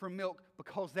for milk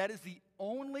because that is the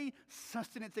only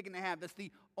sustenance they can have. That's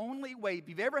the only way. If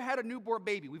you've ever had a newborn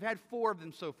baby, we've had 4 of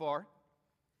them so far.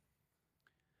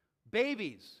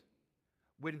 Babies,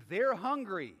 when they're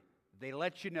hungry, they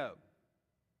let you know.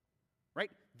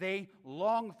 Right? They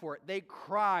long for it. They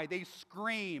cry. They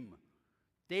scream.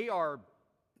 They are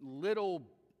little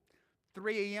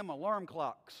 3 a.m. alarm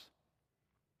clocks.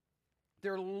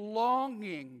 They're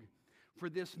longing for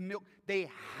this milk. They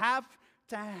have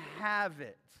to have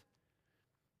it.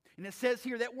 And it says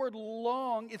here that word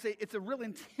long, it's a real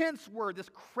intense word, this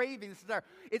craving, this desire.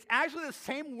 It's actually the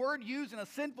same word used in a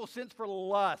sinful sense for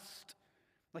lust.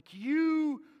 Like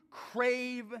you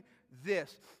crave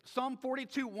this. Psalm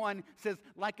 42:1 says,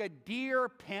 like a deer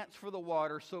pants for the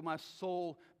water, so my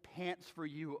soul pants for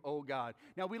you, O God.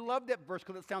 Now we love that verse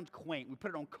because it sounds quaint. We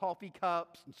put it on coffee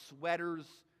cups and sweaters.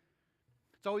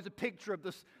 It's always a picture of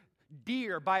this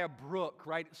deer by a brook,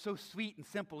 right? It's so sweet and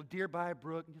simple. A deer by a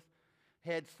brook, and just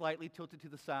head slightly tilted to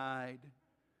the side.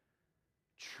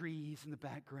 Trees in the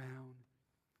background.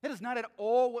 That is not at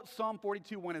all what Psalm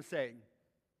 42:1 is saying.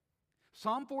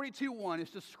 Psalm 42:1 is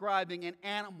describing an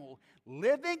animal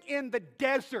living in the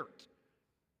desert,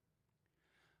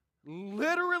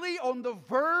 literally on the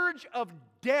verge of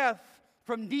death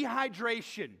from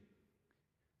dehydration,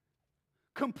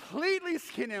 completely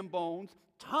skin and bones,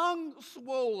 tongue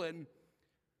swollen,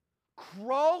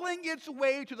 crawling its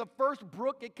way to the first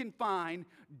brook it can find,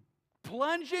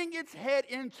 plunging its head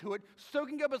into it,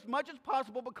 soaking up as much as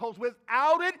possible because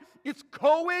without it, it's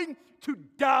going to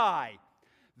die.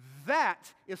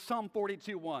 That is Psalm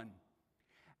 42:1.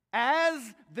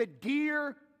 As the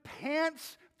deer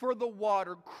pants for the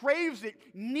water, craves it,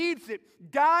 needs it,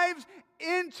 dives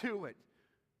into it,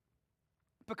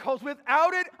 because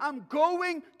without it, I'm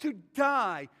going to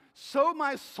die. So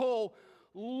my soul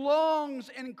longs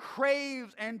and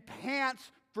craves and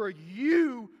pants for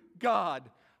you, God.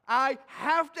 I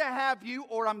have to have you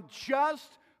or I'm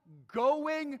just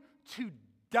going to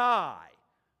die.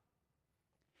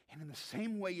 And in the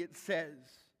same way it says,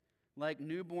 like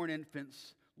newborn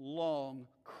infants, long,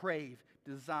 crave,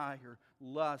 desire,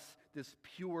 lust, this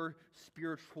pure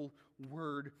spiritual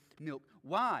word milk.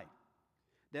 Why?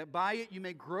 That by it you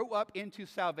may grow up into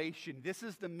salvation. This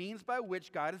is the means by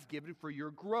which God has given for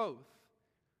your growth.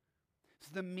 It's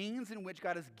the means in which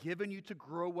God has given you to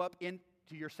grow up into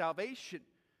your salvation.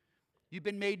 You've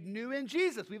been made new in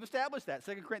Jesus. We've established that,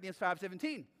 2 Corinthians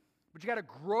 5:17. But you got to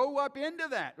grow up into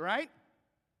that, right?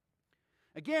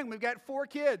 Again, we've got 4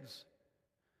 kids.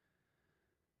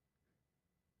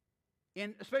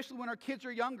 And especially when our kids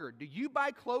are younger, do you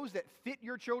buy clothes that fit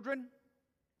your children?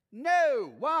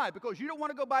 No. Why? Because you don't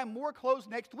want to go buy more clothes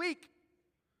next week.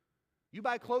 You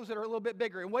buy clothes that are a little bit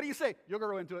bigger. And what do you say? You'll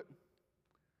grow into it.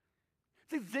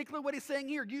 That's exactly what he's saying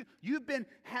here.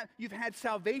 You've had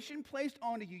salvation placed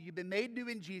onto you. You've been made new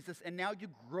in Jesus, and now you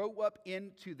grow up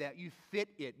into that. You fit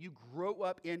it. You grow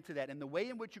up into that. And the way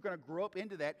in which you're going to grow up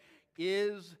into that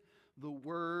is the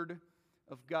Word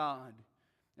of God.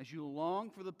 As you long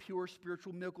for the pure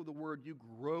spiritual milk of the Word, you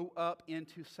grow up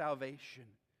into salvation.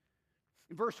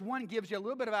 Verse 1 gives you a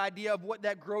little bit of an idea of what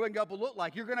that growing up will look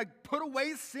like. You're going to put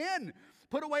away sin.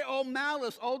 Put away all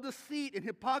malice, all deceit, and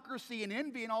hypocrisy, and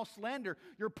envy, and all slander.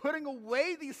 You're putting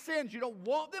away these sins. You don't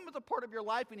want them as a part of your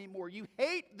life anymore. You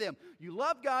hate them. You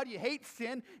love God, you hate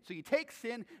sin, so you take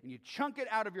sin and you chunk it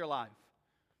out of your life.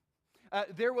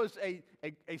 There was a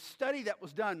study that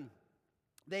was done.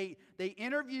 They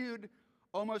interviewed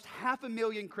almost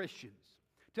 500,000 Christians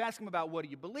to ask them about what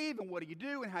do you believe and what do you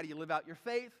do and how do you live out your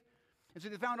faith. And so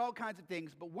they found all kinds of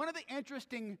things. But one of the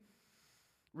interesting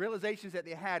realizations that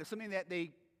they had is something that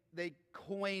they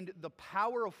coined the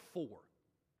power of 4.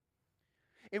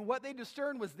 And what they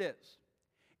discerned was this.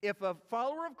 If a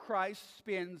follower of Christ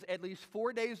spends at least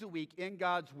 4 days a week in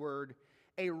God's Word,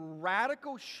 a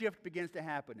radical shift begins to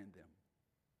happen in them.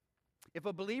 If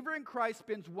a believer in Christ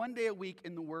spends 1 day a week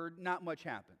in the Word, not much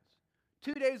happens.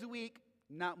 2 days a week,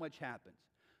 not much happens.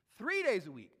 3 days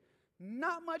a week,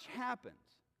 not much happens.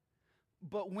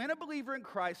 But when a believer in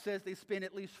Christ says they spend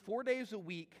at least 4 days a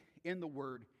week in the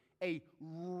Word, a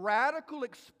radical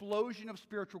explosion of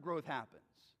spiritual growth happens.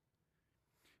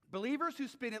 Believers who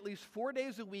spend at least 4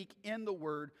 days a week in the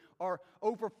Word are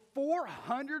over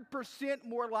 400%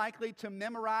 more likely to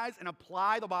memorize and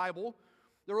apply the Bible.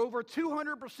 They're over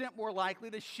 200% more likely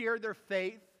to share their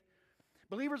faith.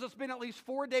 Believers that spend at least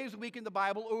 4 days a week in the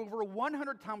Bible are over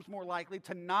 100 times more likely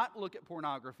to not look at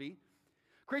pornography.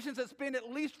 Christians that spend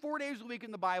at least 4 days a week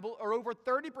in the Bible are over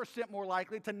 30% more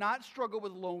likely to not struggle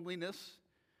with loneliness.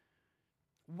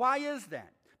 Why is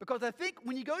that? Because I think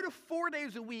when you go to 4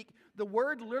 days a week, the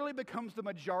Word literally becomes the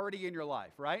majority in your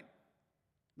life, right?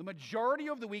 The majority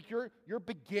of the week, you're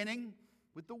beginning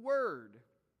with the Word.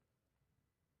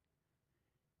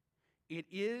 It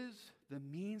is the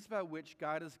means by which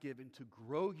God has given to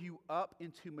grow you up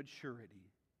into maturity.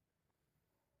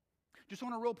 Just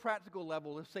on a real practical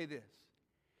level, let's say this.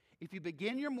 If you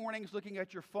begin your mornings looking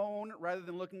at your phone rather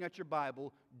than looking at your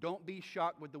Bible, don't be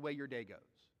shocked with the way your day goes.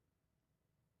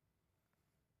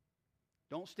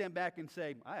 Don't stand back and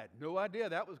say, I had no idea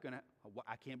that was going to,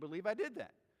 I can't believe I did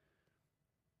that.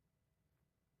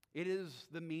 It is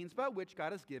the means by which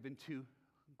God has given to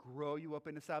grow you up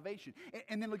into salvation.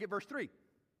 And then look at verse 3.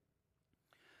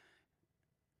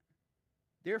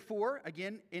 Therefore,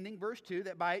 again, ending verse 2,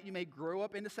 that by it you may grow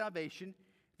up into salvation.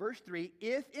 Verse 3,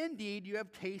 if indeed you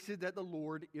have tasted that the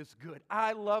Lord is good.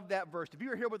 I love that verse. If you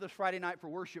were here with us Friday night for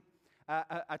worship,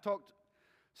 I talked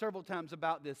several times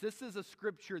about this. This is a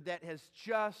scripture that has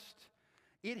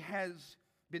it has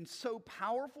been so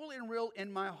powerful and real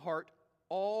in my heart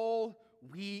all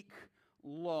week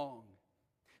long.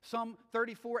 Psalm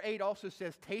 34:8 also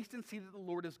says, taste and see that the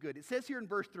Lord is good. It says here in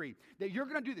verse 3 that you're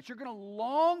going to do this. You're going to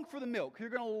long for the milk. You're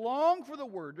going to long for the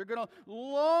Word. You're going to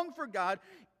long for God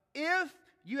if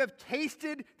you have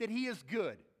tasted that He is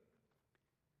good.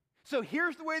 So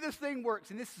here's the way this thing works,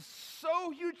 and this is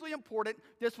so hugely important.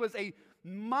 This was a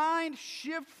mind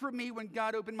shift for me when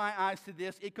God opened my eyes to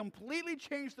this. It completely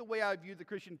changed the way I view the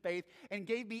Christian faith and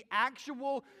gave me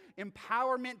actual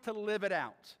empowerment to live it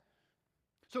out.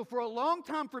 So for a long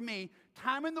time for me,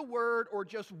 time in the Word or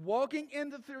just walking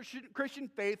in the Christian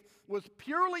faith was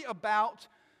purely about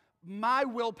my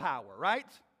willpower, right?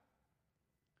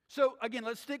 So again,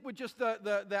 let's stick with just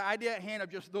the idea at hand of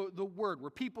just the Word. We're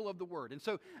people of the Word. And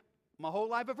so my whole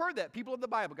life I've heard that. People of the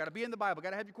Bible, got to be in the Bible, got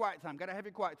to have your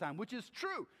quiet time, which is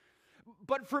true.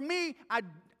 But for me,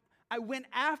 I went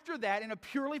after that in a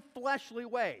purely fleshly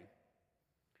way.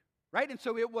 Right? And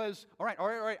so it was, all right,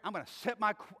 I'm going to set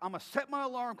my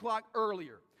alarm clock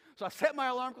earlier. So I set my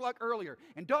alarm clock earlier.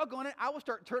 And doggone it, I will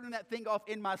start turning that thing off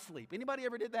in my sleep. Anybody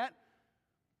ever did that?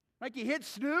 Like you hit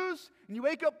snooze and you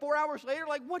wake up 4 hours later,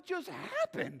 like, what just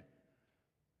happened?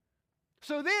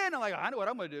 So then I'm like, I know what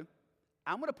I'm going to do.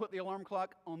 I'm going to put the alarm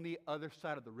clock on the other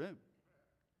side of the room.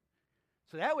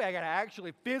 So that way I got to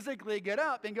actually physically get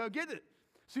up and go get it.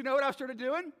 So you know what I started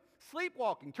doing?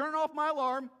 Sleepwalking, turning off my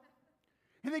alarm,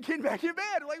 and then getting back in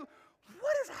bed. Like,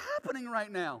 what is happening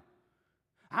right now?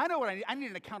 I know what I need. I need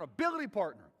an accountability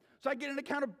partner. So I get an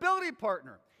accountability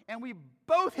partner, and we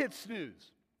both hit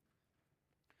snooze.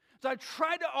 So I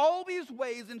tried to all these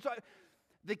ways, and so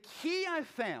the key I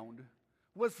found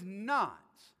was not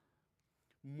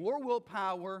more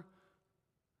willpower,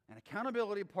 an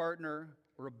accountability partner,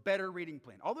 or a better reading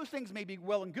plan. All those things may be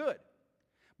well and good,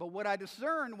 but what I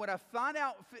discerned, what I found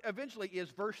out eventually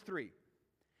is verse 3.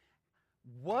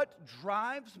 What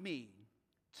drives me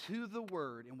to the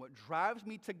Word and what drives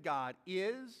me to God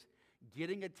is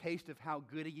getting a taste of how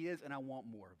good He is, and I want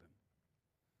more of Him.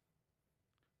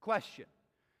 Question.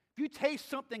 If you taste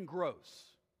something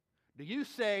gross, do you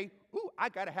say, ooh, I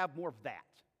got to have more of that?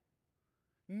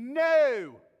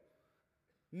 No.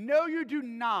 No, you do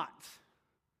not.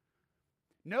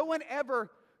 No one ever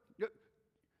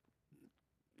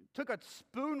took a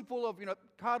spoonful of,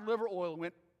 cod liver oil and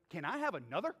went, can I have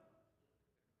another?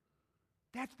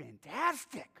 That's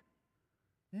fantastic.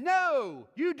 No,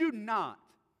 you do not.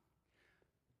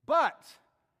 But,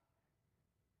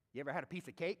 you ever had a piece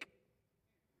of cake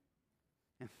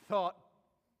and thought,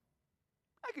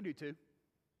 I could do too?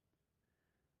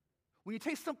 When you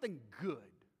taste something good,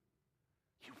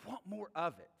 you want more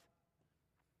of it.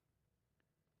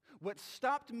 What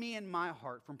stopped me in my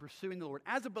heart from pursuing the Lord,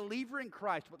 as a believer in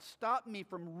Christ, what stopped me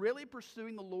from really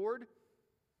pursuing the Lord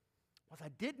was I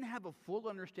didn't have a full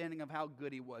understanding of how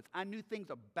good He was. I knew things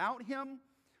about Him,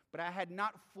 but I had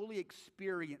not fully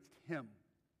experienced Him.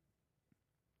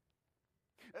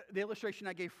 The illustration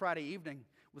I gave Friday evening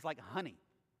was like honey,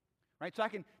 right? So I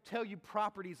can tell you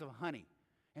properties of honey.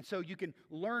 And so you can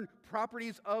learn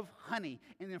properties of honey.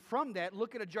 And then from that,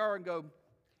 look at a jar and go,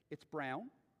 it's brown.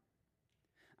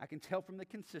 I can tell from the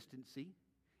consistency.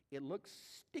 It looks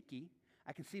sticky.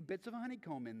 I can see bits of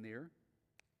honeycomb in there.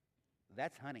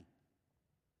 That's honey.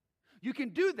 You can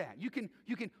do that. You can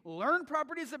learn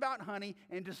properties about honey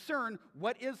and discern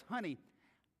what is honey.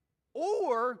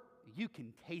 Or you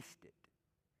can taste it.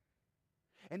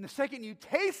 And the second you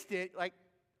taste it, like,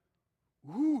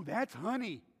 ooh, that's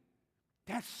honey.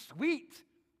 That's sweet.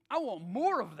 I want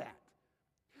more of that.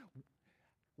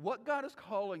 What God is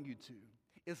calling you to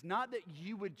is not that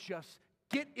you would just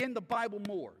get in the Bible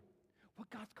more. What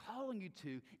God's calling you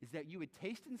to is that you would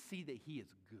taste and see that He is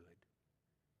good.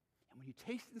 And when you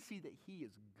taste and see that He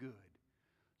is good,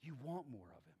 you want more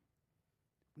of Him.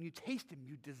 When you taste Him,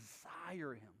 you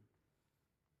desire Him.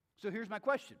 So here's my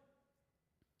question,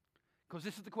 because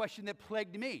this is the question that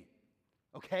plagued me.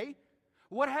 Okay?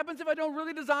 What happens if I don't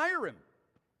really desire Him?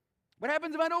 What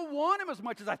happens if I don't want Him as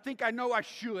much as I think I know I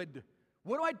should?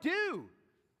 What do I do?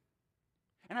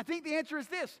 And I think the answer is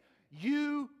this.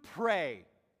 You pray.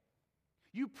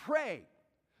 You pray.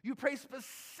 You pray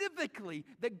specifically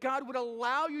that God would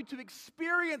allow you to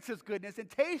experience His goodness and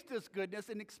taste His goodness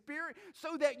and experience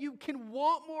so that you can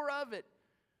want more of it.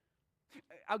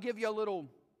 I'll give you a little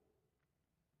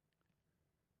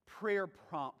prayer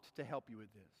prompt to help you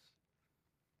with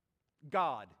this.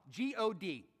 God,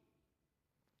 G-O-D.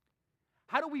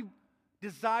 How do we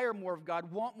desire more of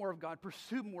God, want more of God,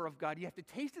 pursue more of God? You have to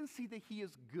taste and see that He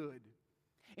is good.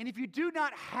 And if you do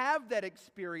not have that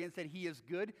experience that He is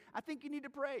good, I think you need to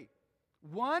pray.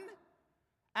 One,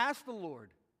 ask the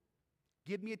Lord,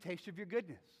 give me a taste of your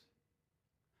goodness.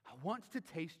 I want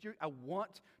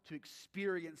to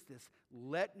experience this.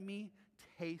 Let me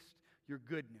taste your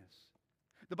goodness.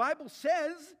 The Bible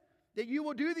says that you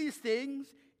will do these things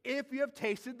if you have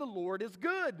tasted the Lord is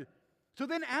good. So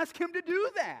then ask Him to do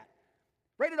that.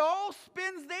 Right? It all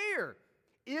spins there.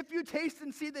 If you taste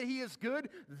and see that He is good,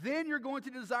 then you're going to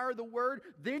desire the Word.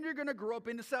 Then you're going to grow up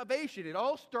into salvation. It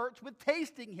all starts with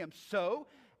tasting Him. So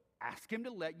ask Him to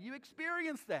let you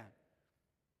experience that.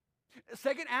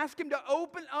 Second, ask Him to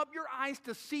open up your eyes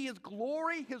to see His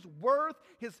glory, His worth,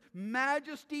 His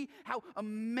majesty, how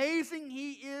amazing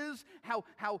He is, how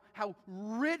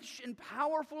rich and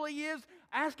powerful He is.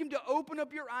 Ask Him to open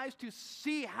up your eyes to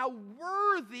see how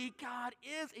worthy God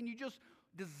is, and you just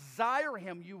desire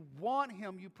Him, you want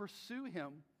Him, you pursue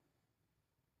Him.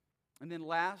 And then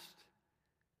last,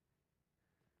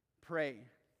 pray.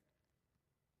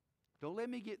 Don't let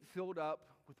me get filled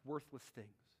up with worthless things.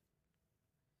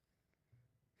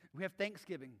 We have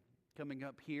Thanksgiving coming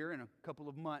up here in a couple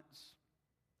of months.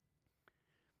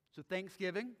 So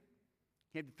Thanksgiving,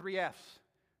 you have the 3 F's: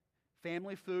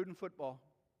 family, food, and football.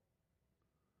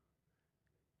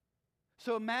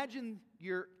 So imagine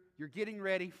you're getting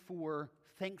ready for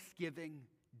Thanksgiving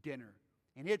dinner.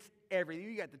 And it's everything.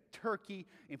 You got the turkey,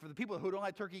 and for the people who don't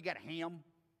like turkey, you got ham.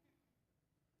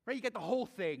 Right? You got the whole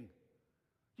thing.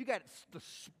 You got the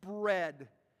spread,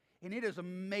 and it is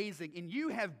amazing. And you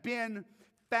have been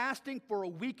fasting for a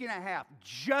week and a half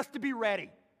just to be ready.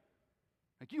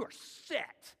 Like, you are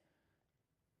set.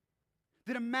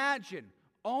 Then imagine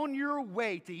on your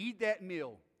way to eat that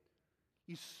meal,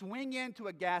 you swing into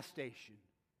a gas station,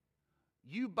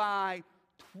 you buy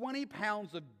 20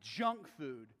 pounds of junk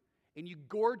food, and you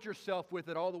gorge yourself with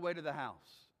it all the way to the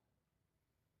house.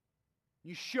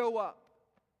 You show up,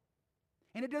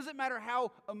 And it doesn't matter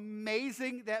how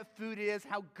amazing that food is,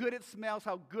 how good it smells,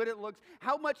 how good it looks,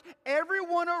 how much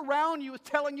everyone around you is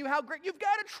telling you how great. You've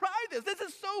got to try this. This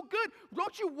is so good.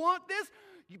 Don't you want this?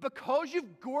 Because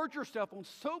you've gorged yourself on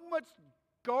so much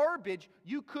garbage,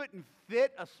 you couldn't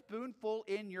fit a spoonful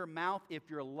in your mouth if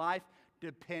your life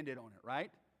depended on it,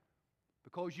 right?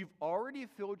 Because you've already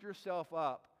filled yourself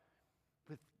up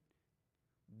with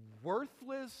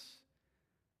worthless,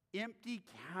 empty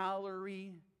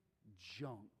calorie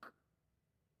junk.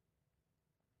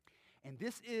 And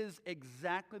this is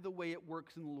exactly the way it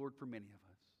works in the Lord for many of us.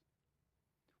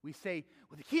 We say,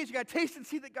 well, the key is you got to taste and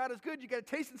see that God is good. You got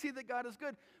to taste and see that God is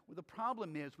good. Well, the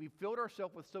problem is we've filled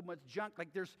ourselves with so much junk, like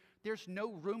there's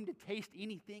no room to taste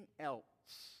anything else.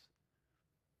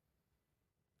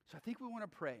 So I think we want to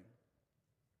pray.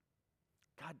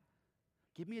 God,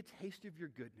 give me a taste of your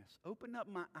goodness. Open up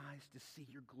my eyes to see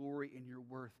your glory and your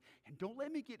worth. And don't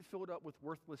let me get filled up with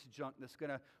worthless junk that's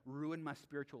going to ruin my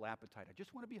spiritual appetite. I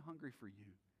just want to be hungry for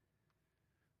you.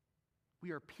 We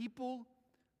are people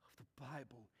of the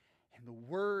Bible, and the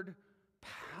Word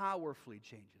powerfully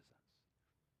changes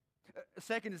us.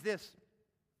 Second is this.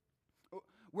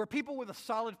 We're people with a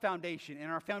solid foundation,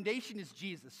 and our foundation is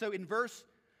Jesus. So in verse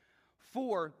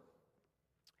 4,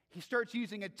 he starts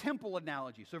using a temple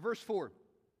analogy. So verse 4.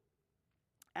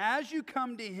 As you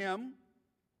come to him,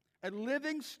 a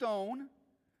living stone,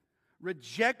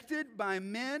 rejected by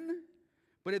men,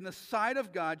 but in the sight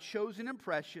of God, chosen and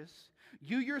precious,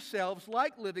 you yourselves,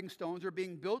 like living stones, are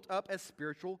being built up as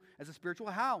a spiritual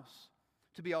house,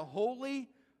 to be a holy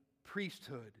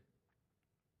priesthood,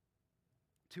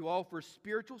 to offer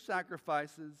spiritual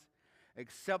sacrifices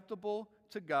acceptable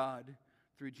to God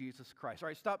through Jesus Christ. All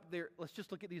right, stop there. Let's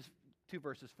just look at these two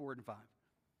verses, 4 and 5.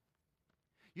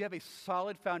 You have a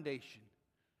solid foundation.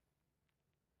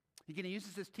 He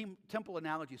uses this temple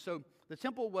analogy. So the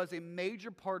temple was a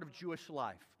major part of Jewish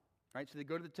life. Right? So they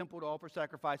go to the temple to offer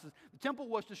sacrifices. The temple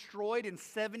was destroyed in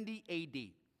 70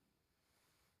 AD.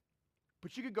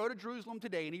 But you could go to Jerusalem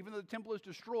today, and even though the temple is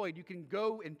destroyed, you can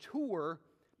go and tour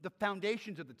the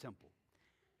foundations of the temple.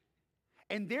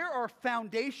 And there are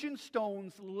foundation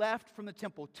stones left from the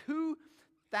temple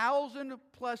 2,000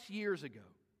 plus years ago.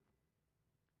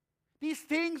 These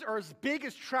things are as big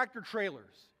as tractor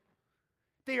trailers.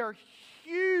 They are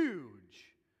huge.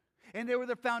 And they were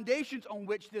the foundations on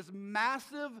which this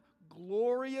massive,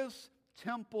 glorious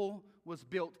temple was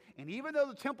built. And even though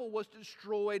the temple was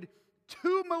destroyed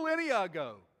 2 millennia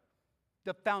ago,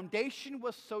 the foundation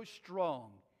was so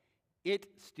strong, it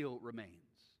still remains.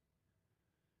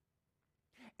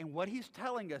 And what he's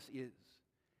telling us is,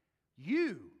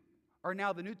 you are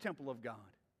now the new temple of God,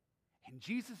 and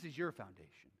Jesus is your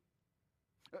foundation.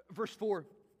 Verse 4,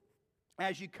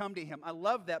 as you come to him. I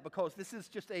love that because this is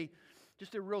just a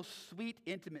real sweet,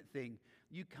 intimate thing.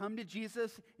 You come to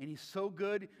Jesus, and he's so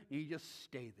good, and you just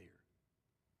stay there.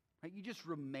 Right? You just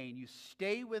remain. You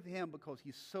stay with him because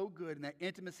he's so good, and that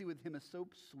intimacy with him is so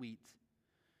sweet.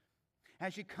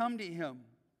 As you come to him,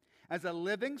 as a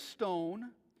living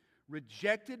stone,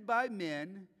 rejected by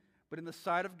men, but in the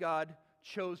sight of God,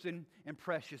 chosen and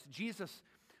precious. Jesus,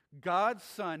 God's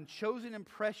Son, chosen and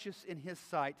precious in his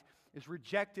sight, is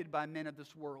rejected by men of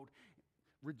this world,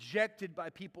 rejected by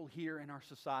people here in our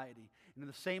society. And in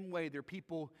the same way, there are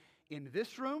people in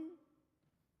this room,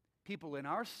 people in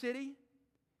our city,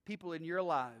 people in your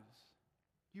lives.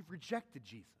 You've rejected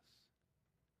Jesus.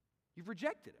 You've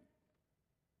rejected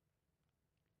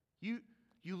him.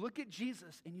 You look at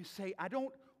Jesus and you say, I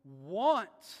don't want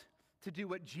to do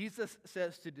what Jesus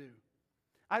says to do.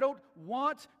 I don't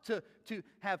want to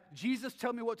have Jesus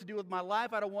tell me what to do with my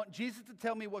life. I don't want Jesus to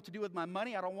tell me what to do with my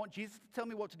money. I don't want Jesus to tell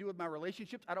me what to do with my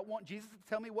relationships. I don't want Jesus to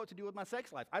tell me what to do with my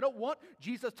sex life. I don't want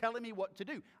Jesus telling me what to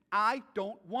do. I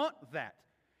don't want that.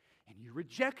 And you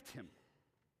reject him.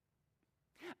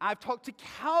 I've talked to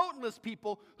countless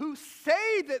people who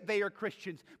say that they are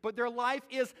Christians, but their life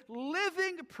is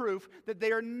living proof that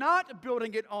they are not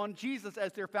building it on Jesus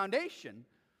as their foundation.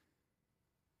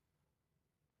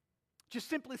 Just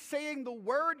simply saying the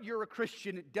word you're a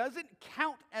Christian, it doesn't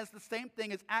count as the same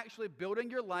thing as actually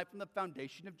building your life on the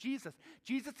foundation of Jesus.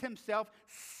 Jesus himself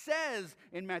says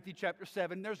in Matthew chapter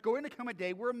 7, there's going to come a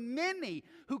day where many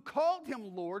who called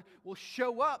him Lord will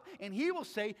show up, and he will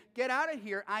say, get out of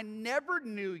here, I never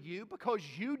knew you because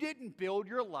you didn't build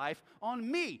your life on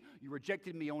me. You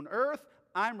rejected me on earth,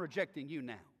 I'm rejecting you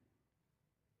now.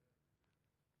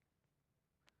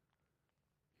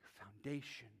 Your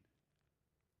foundation.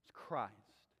 Christ.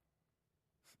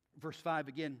 Verse 5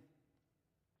 again.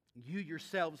 You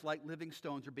yourselves, like living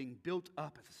stones, are being built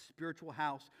up as a spiritual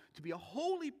house to be a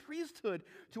holy priesthood,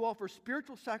 to offer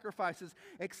spiritual sacrifices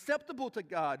acceptable to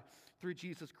God through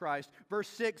Jesus Christ. Verse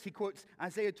 6, he quotes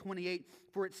Isaiah 28,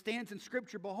 "For it stands in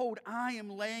Scripture, Behold, I am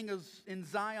laying in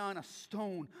Zion a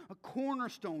stone, a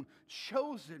cornerstone,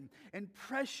 chosen and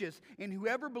precious, and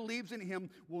whoever believes in him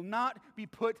will not be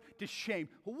put to shame."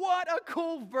 What a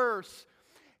cool verse!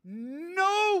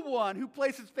 No one who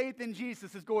places faith in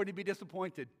Jesus is going to be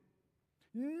disappointed.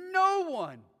 No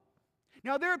one.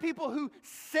 Now, there are people who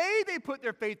say they put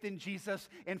their faith in Jesus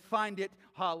and find it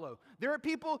hollow. There are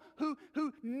people who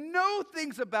know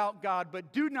things about God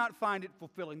but do not find it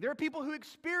fulfilling. There are people who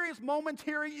experience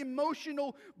momentary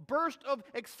emotional burst of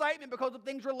excitement because of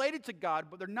things related to God,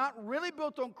 but they're not really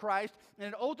built on Christ,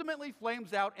 and it ultimately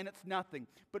flames out and it's nothing.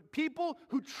 But people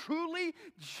who truly,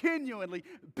 genuinely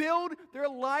build their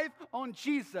life on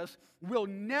Jesus will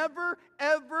never,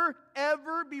 ever,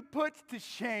 ever be put to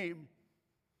shame.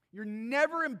 You're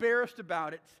never embarrassed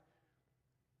about it.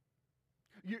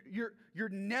 You're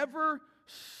never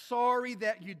sorry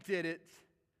that you did it.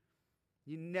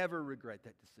 You never regret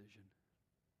that decision.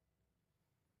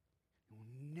 You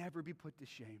will never be put to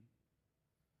shame.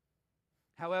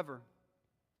 However,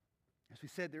 as we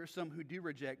said, there are some who do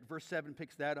reject. Verse 7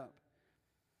 picks that up.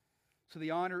 So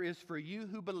the honor is for you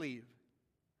who believe,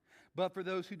 but for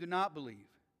those who do not believe,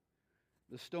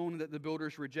 the stone that the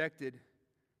builders rejected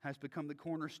has become the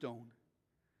cornerstone,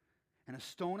 and a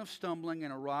stone of stumbling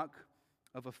and a rock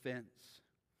of offense.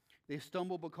 They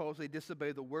stumble because they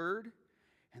disobey the word,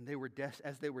 and they were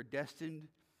destined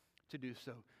to do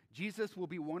so. Jesus will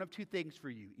be one of two things for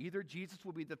you. Either Jesus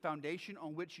will be the foundation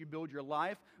on which you build your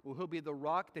life, or he'll be the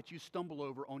rock that you stumble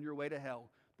over on your way to hell.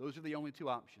 Those are the only two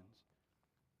options.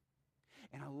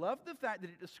 And I love the fact that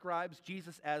it describes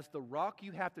Jesus as the rock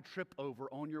you have to trip over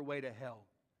on your way to hell.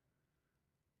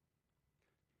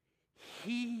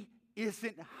 He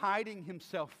isn't hiding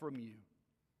himself from you.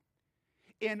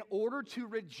 In order to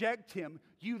reject him,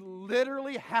 you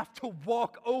literally have to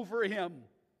walk over him.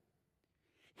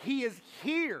 He is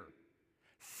here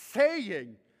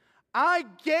saying, I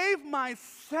gave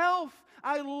myself,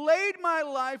 I laid my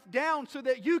life down so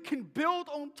that you can build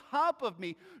on top of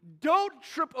me. Don't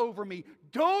trip over me.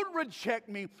 Don't reject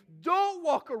me. Don't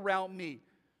walk around me.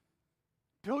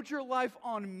 Build your life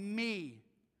on me.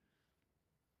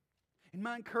 And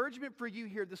my encouragement for you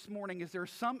here this morning is there are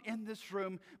some in this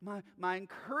room. My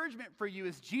encouragement for you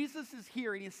is Jesus is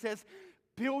here and he says,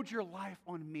 build your life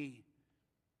on me.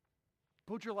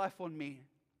 Build your life on me.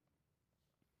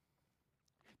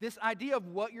 This idea of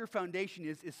what your foundation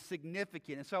is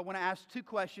significant. And so I want to ask two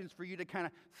questions for you to kind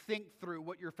of think through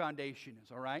what your foundation is,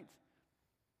 all right?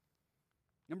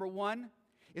 Number one,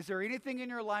 is there anything in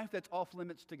your life that's off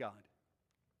limits to God?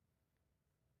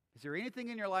 Is there anything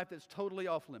in your life that's totally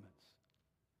off limits?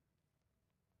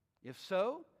 If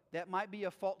so, that might be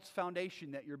a false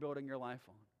foundation that you're building your life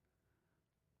on.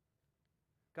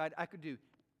 God, I could do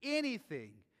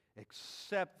anything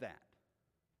except that.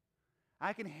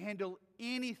 I can handle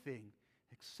anything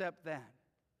except that.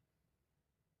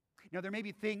 Now, there may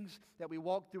be things that we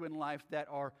walk through in life that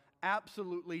are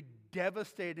absolutely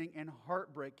devastating and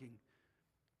heartbreaking.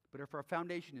 But if our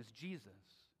foundation is Jesus,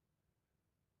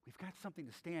 we've got something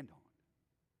to stand on.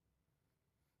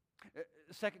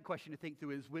 The second question to think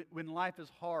through is, when life is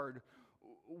hard,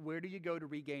 where do you go to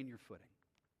regain your footing?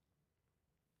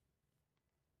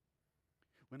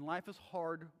 When life is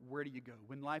hard, where do you go?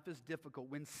 When life is difficult,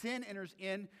 when sin enters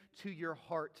into your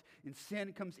heart and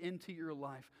sin comes into your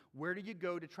life, where do you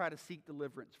go to try to seek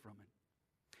deliverance from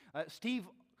it? Steve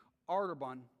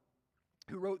Arterburn,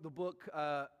 who wrote the book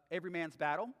Every Man's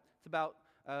Battle, it's about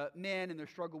men and their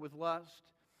struggle with lust.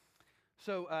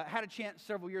 So I had a chance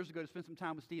several years ago to spend some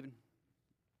time with Stephen.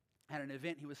 Had an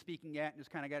event he was speaking at and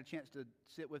just kind of got a chance to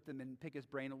sit with him and pick his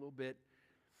brain a little bit.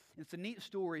 And it's a neat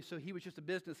story. So he was just a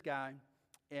business guy,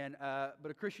 and but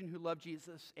a Christian who loved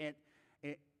Jesus. And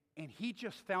he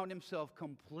just found himself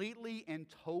completely and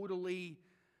totally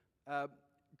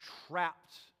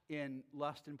trapped in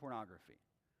lust and pornography.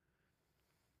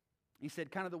 He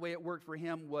said kind of the way it worked for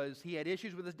him was he had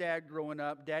issues with his dad growing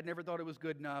up. Dad never thought it was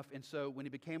good enough. And so when he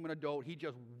became an adult, he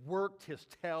just worked his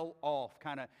tail off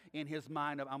kind of in his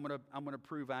mind of, I'm gonna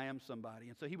prove I am somebody.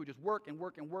 And so he would just work and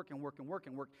work and work and work and work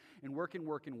and work and work and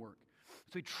work and work.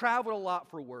 So he traveled a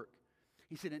lot for work.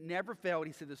 He said it never failed.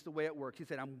 He said this is the way it works. He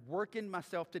said, I'm working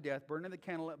myself to death, burning the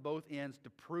candle at both ends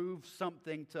to prove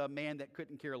something to a man that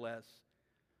couldn't care less.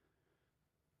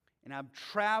 And I'm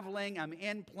traveling, I'm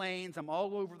in planes, I'm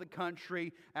all over the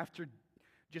country after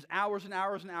Just hours and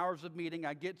hours and hours of meeting.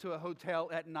 I get to a hotel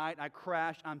at night. I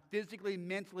crash. I'm physically,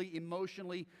 mentally,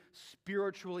 emotionally,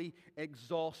 spiritually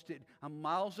exhausted. I'm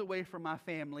miles away from my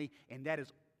family, and that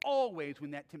is always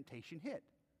when that temptation hit.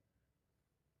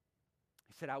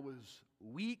 He said I was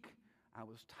weak. I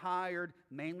was tired,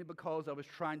 mainly because I was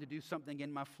trying to do something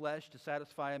in my flesh to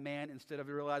satisfy a man instead of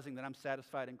realizing that I'm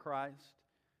satisfied in Christ.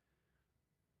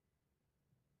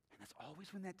 And that's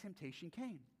always when that temptation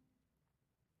came.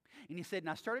 And he said, and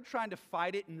I started trying to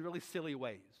fight it in really silly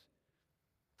ways.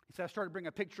 He said, I started bringing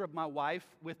a picture of my wife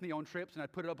with me on trips, and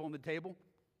I'd put it up on the table.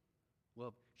 Well,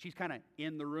 if she's kind of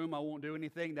in the room, I won't do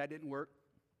anything. That didn't work.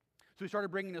 So he started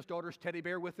bringing his daughter's teddy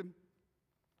bear with him.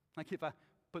 Like if I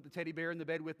put the teddy bear in the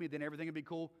bed with me, then everything would be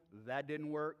cool. That didn't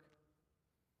work.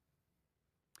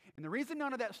 And the reason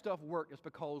none of that stuff worked is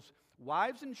because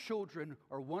wives and children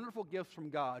are wonderful gifts from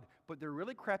God, but they're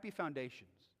really crappy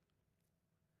foundations.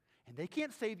 And they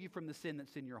can't save you from the sin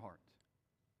that's in your heart.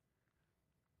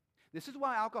 This is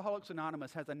why Alcoholics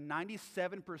Anonymous has a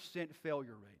 97%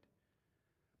 failure rate.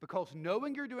 Because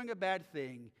knowing you're doing a bad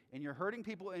thing and you're hurting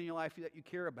people in your life that you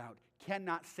care about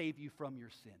cannot save you from your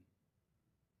sin.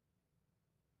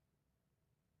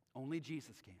 Only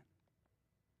Jesus can.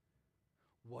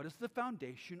 What is the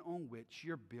foundation on which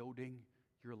you're building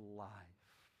your life?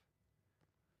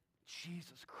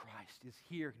 Jesus Christ is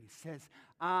here, and he says,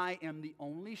 I am the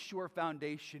only sure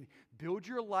foundation. Build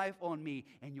your life on me,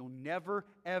 and you'll never,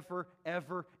 ever,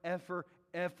 ever, ever,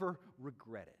 ever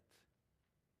regret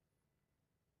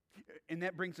it. And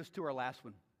that brings us to our last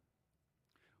one.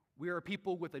 We are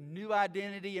people with a new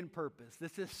identity and purpose.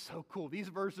 This is so cool. These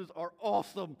verses are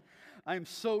awesome. I am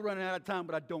so running out of time,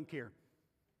 but I don't care.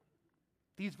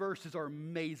 These verses are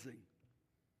amazing.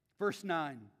 Verse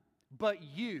 9, but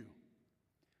you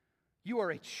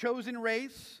are a chosen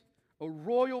race, a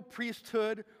royal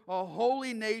priesthood, a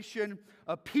holy nation,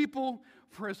 a people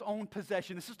for his own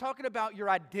possession. This is talking about your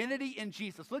identity in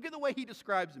Jesus. Look at the way he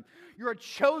describes him. You're a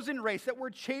chosen race. That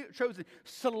word chosen,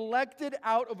 selected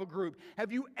out of a group.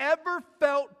 Have you ever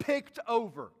felt picked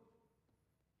over?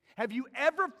 Have you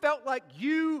ever felt like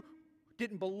you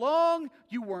didn't belong,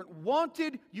 you weren't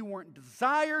wanted, you weren't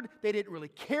desired, they didn't really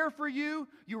care for you,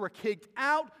 you were kicked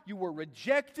out, you were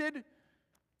rejected?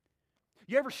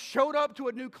 You ever showed up to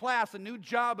a new class, a new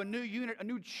job, a new unit, a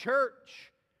new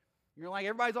church? You're like,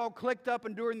 everybody's all clicked up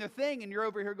and doing their thing, and you're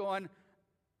over here going,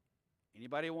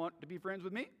 anybody want to be friends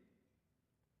with me? It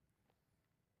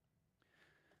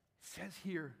says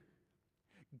here,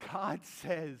 God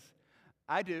says,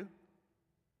 I do.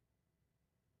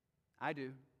 I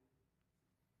do.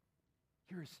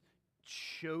 You're his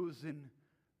chosen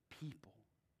people.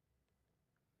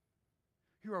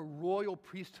 You're a royal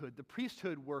priesthood. The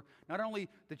priesthood were not only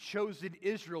the chosen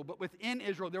Israel, but within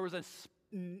Israel there was an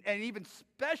even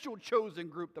special chosen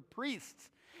group, the priests.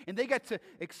 And they got to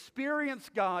experience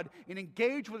God and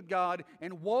engage with God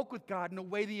and walk with God in a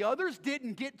way the others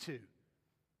didn't get to.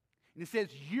 And it says,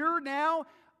 you're now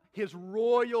his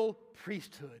royal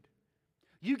priesthood.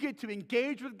 You get to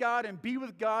engage with God and be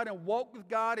with God and walk with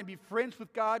God and be friends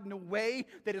with God in a way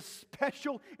that is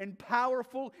special and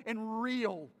powerful and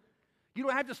real. You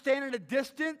don't have to stand at a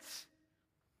distance.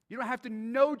 You don't have to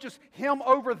know just him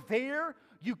over there.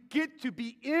 You get to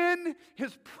be in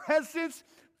his presence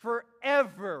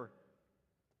forever.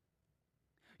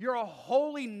 You're a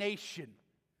holy nation.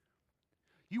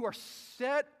 You are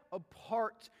set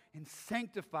apart and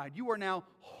sanctified. You are now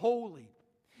holy.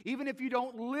 Even if you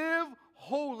don't live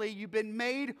holy, you've been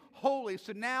made holy.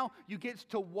 So now you get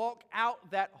to walk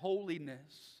out that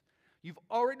holiness. You've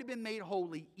already been made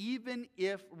holy, even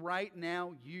if right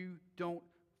now you don't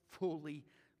fully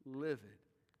live it.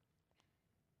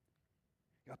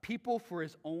 A people for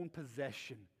his own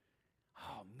possession.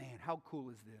 Oh man, how cool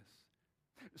is this?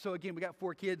 So again, we got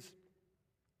 4 kids.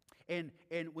 And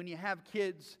when you have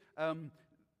kids,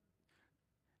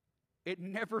 it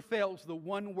never fails the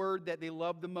one word that they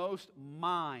love the most,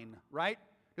 mine, right?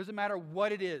 Doesn't matter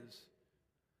what it is.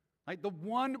 Like the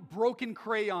one broken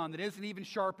crayon that isn't even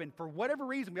sharpened. For whatever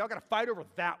reason, we all got to fight over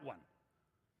that one.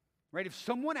 Right? If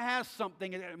someone has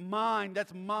something, mine,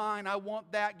 that's mine, I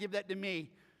want that, give that to me.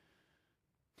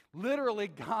 Literally,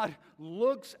 God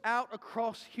looks out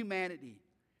across humanity.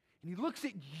 And he looks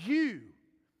at you.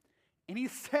 And he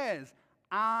says,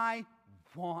 I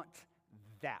want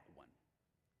that one.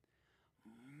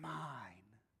 Mine.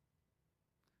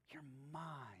 You're mine.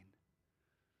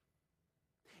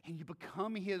 And you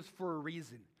become his for a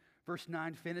reason. Verse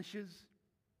 9 finishes,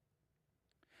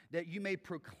 that you may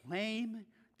proclaim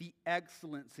the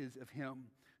excellences of him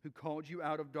who called you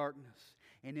out of darkness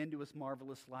and into his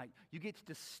marvelous light. You get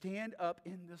to stand up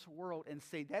in this world and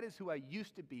say, that is who I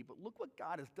used to be, but look what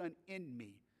God has done in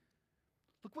me.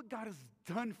 Look what God has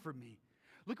done for me.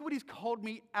 Look at what he's called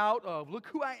me out of. Look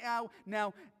who I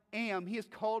now am. He has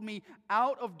called me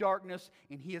out of darkness,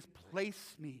 and he has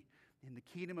placed me in the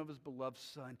kingdom of his beloved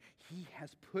Son. He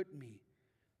has put me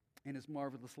in his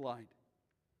marvelous light.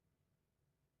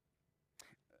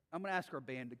 I'm going to ask our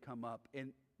band to come up,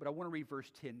 but I want to read verse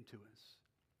 10 to us.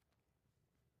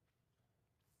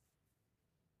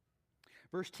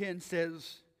 Verse 10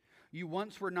 says, "You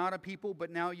once were not a people,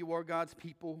 but now you are God's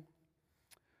people.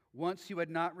 Once you had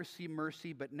not received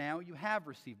mercy, but now you have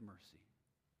received mercy."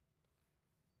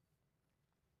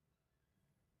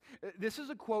 This is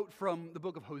a quote from the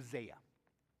book of Hosea.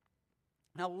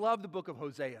 And I love the book of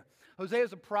Hosea. Hosea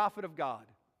is a prophet of God.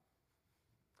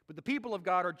 But the people of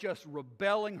God are just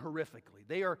rebelling horrifically.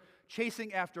 They are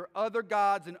chasing after other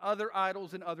gods and other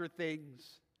idols and other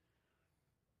things.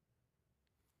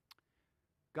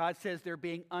 God says they're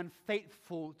being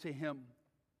unfaithful to him.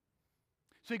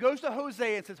 So he goes to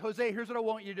Hosea and says, Hosea, here's what I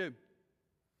want you to do.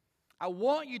 I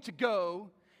want you to go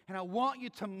and I want you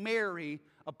to marry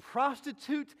a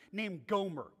prostitute named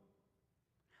Gomer.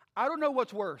 I don't know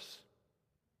what's worse.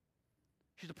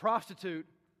 She's a prostitute,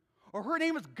 or her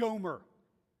name is Gomer.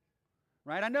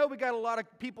 Right? I know we got a lot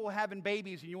of people having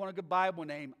babies and you want a good Bible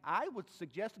name. I would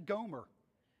suggest Gomer.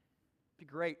 It'd be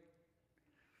great.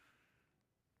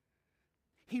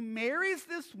 He marries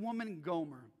this woman,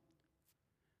 Gomer,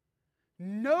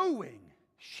 knowing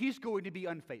she's going to be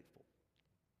unfaithful,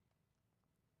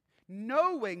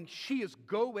 knowing she is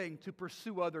going to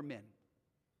pursue other men.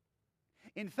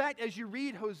 In fact, as you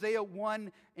read Hosea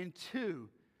 1 and 2,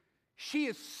 she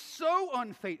is so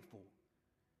unfaithful,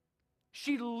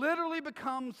 she literally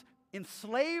becomes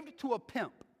enslaved to a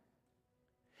pimp.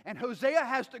 And Hosea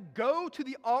has to go to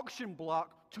the auction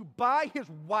block to buy his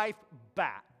wife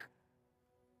back.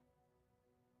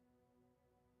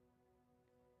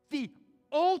 The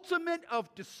ultimate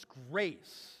of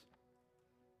disgrace.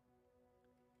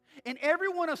 And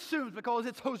everyone assumes, because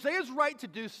it's Hosea's right to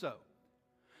do so,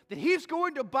 that he's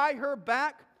going to buy her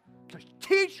back to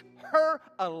teach her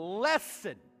a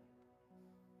lesson.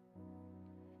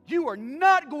 You are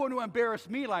not going to embarrass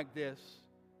me like this.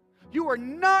 You are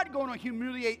not going to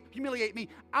humiliate me.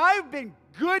 I've been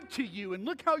good to you, and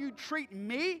look how you treat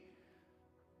me.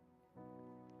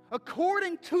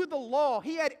 According to the law,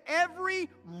 he had every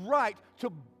right to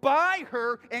buy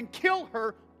her and kill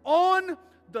her on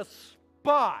the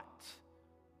spot.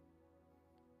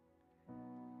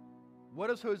 What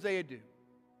does Hosea do?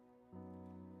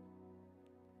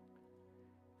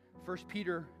 1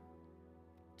 Peter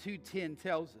 2:10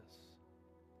 tells us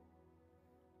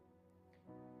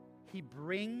he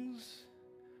brings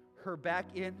her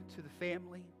back into the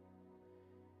family.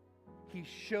 He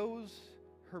shows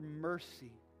her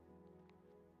mercy.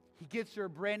 He gets her a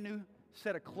brand new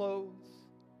set of clothes,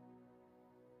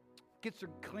 gets her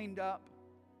cleaned up,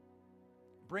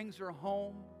 brings her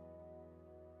home.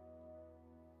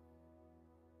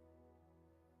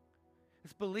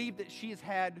 It's believed that she has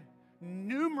had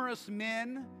numerous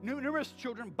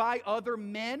children by other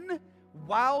men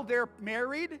while they're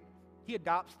married. He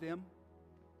adopts them.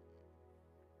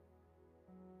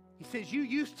 He says, you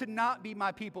used to not be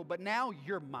my people, but now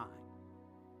you're mine.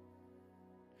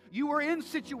 You are in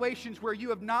situations where you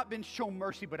have not been shown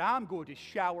mercy, but I'm going to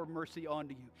shower mercy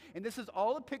onto you. And this is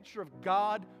all a picture of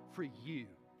God for you.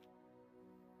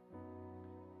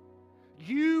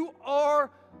 You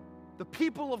are the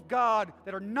people of God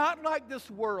that are not like this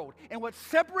world. And what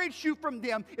separates you from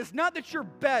them is not that you're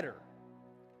better.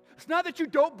 It's not that you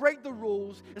don't break the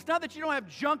rules. It's not that you don't have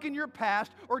junk in your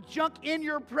past or junk in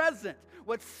your present.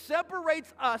 What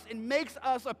separates us and makes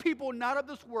us a people not of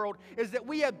this world is that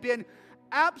we have been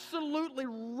absolutely,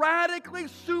 radically,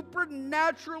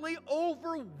 supernaturally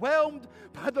overwhelmed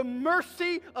by the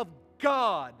mercy of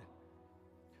God.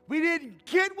 We didn't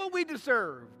get what we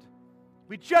deserved.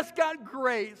 We just got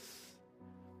grace.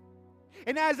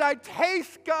 And as I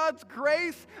taste God's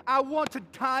grace, I want to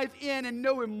dive in and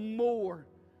know Him more.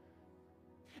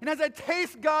 And as I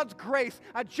taste God's grace,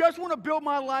 I just want to build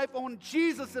my life on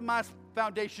Jesus as my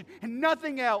foundation and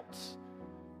nothing else.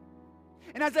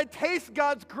 And as I taste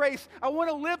God's grace, I want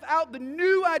to live out the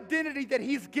new identity that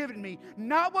He's given me.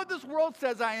 Not what this world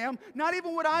says I am, not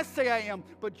even what I say I am,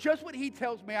 but just what He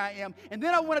tells me I am. And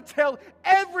then I want to tell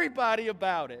everybody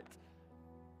about it.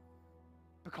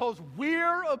 Because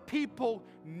we're a people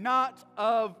not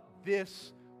of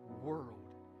this world.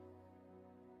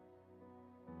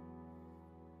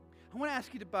 I want to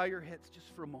ask you to bow your heads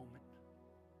just for a moment.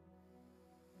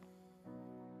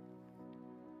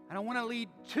 And I want to lead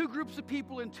two groups of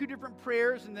people in two different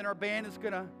prayers, and then our band is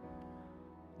going to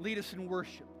lead us in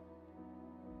worship.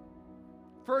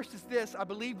 First is this. I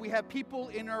believe we have people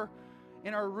in our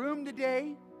room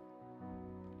today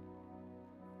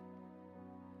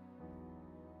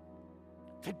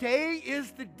Today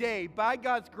is the day, by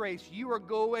God's grace, you are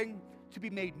going to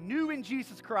be made new in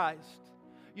Jesus Christ.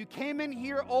 You came in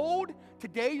here old.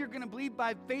 Today you're going to believe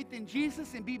by faith in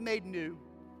Jesus and be made new.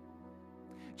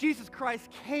 Jesus Christ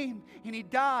came and He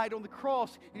died on the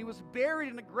cross and He was buried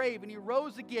in a grave and He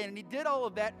rose again and He did all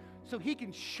of that so He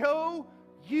can show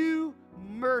you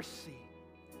mercy.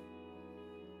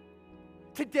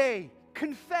 Today,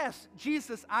 confess,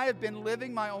 Jesus, I have been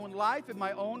living my own life in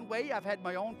my own way. I've had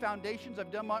my own foundations.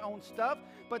 I've done my own stuff.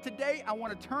 But today, I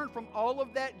want to turn from all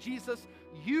of that. Jesus,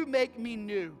 you make me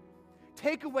new.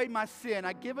 Take away my sin.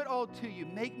 I give it all to you.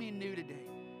 Make me new today.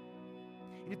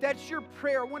 And if that's your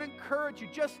prayer, I want to encourage you.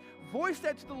 Just voice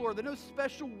that to the Lord. There are no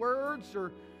special words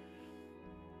or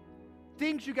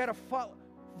things you got to follow.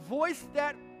 Voice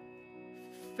that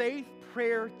faith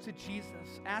prayer to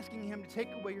Jesus, asking Him to take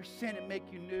away your sin and make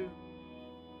you new.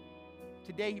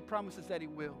 Today, He promises that He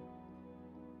will.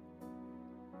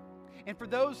 And for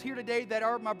those here today that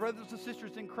are my brothers and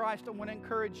sisters in Christ, I want to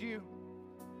encourage you.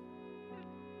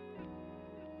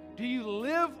 Do you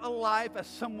live a life as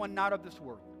someone not of this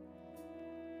world?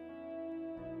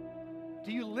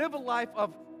 Do you live a life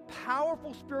of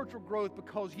powerful spiritual growth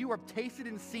because you have tasted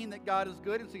and seen that God is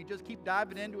good, and so you just keep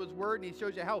diving into His Word and He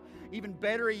shows you how even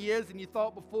better He is than you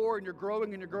thought before, and you're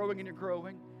growing and you're growing and you're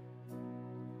growing?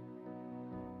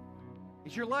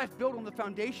 Is your life built on the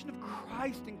foundation of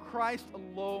Christ and Christ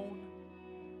alone?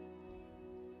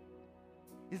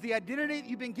 Is the identity that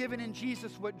you've been given in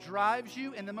Jesus what drives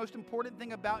you? And the most important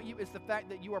thing about you is the fact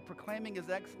that you are proclaiming His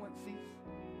excellencies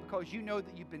because you know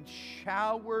that you've been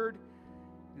showered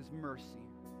in His mercy.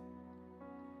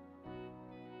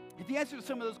 If the answer to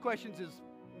some of those questions is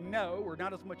no, or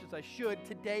not as much as I should,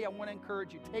 today I want to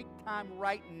encourage you, take time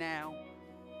right now.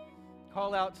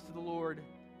 Call out to the Lord.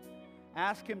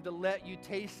 Ask Him to let you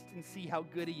taste and see how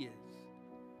good He is.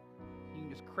 You can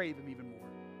just crave Him even more.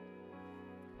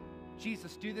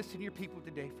 Jesus, do this in your people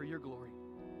today for your glory.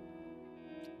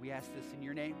 We ask this in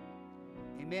your name.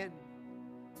 Amen.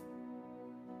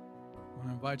 I want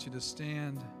to invite you to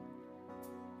stand.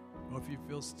 Or if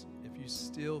you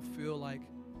still feel like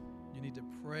you need to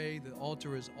pray, the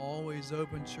altar is always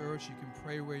open, church. You can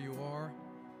pray where you are.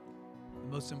 The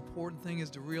most important thing is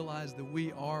to realize that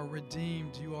we are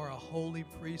redeemed. You are a holy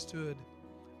priesthood,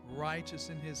 righteous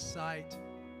in His sight.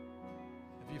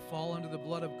 If you fall under the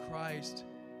blood of Christ,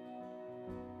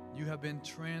 you have been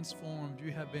transformed.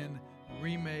 You have been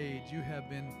remade. You have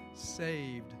been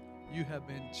saved. You have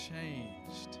been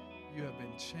changed. You have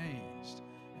been changed.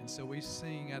 And so we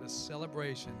sing at a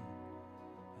celebration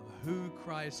of who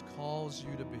Christ calls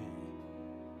you to be.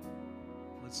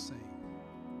 Let's sing.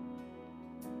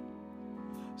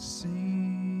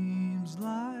 Seems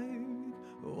like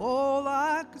all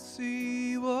I could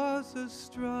see was a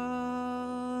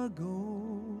struggle,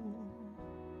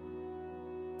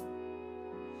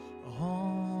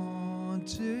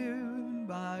 haunted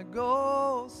by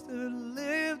ghosts that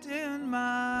lived in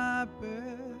my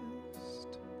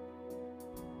past,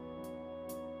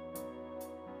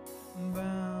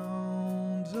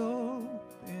 bound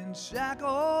up in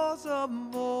shackles of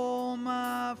all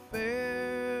my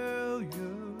failures,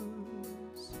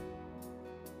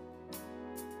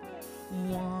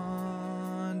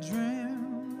 wondering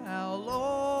how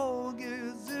long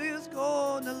is this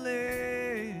gonna last.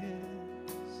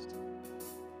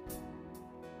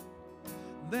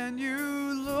 Then you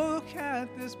look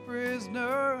at this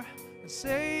prisoner and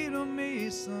say to me,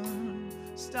 son,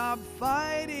 stop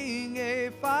fighting a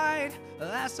fight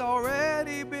that's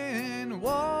already been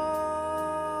won.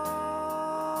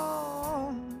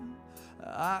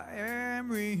 I am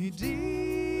redeemed.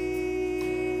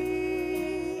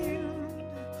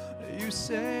 You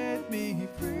set me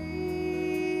free.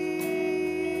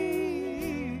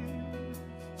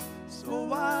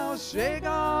 So I'll shake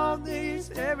off these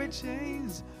heavy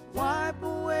chains, wipe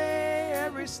away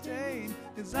every stain,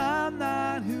 'cause I'm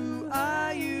not who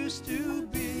I used to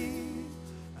be.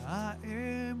 I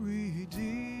am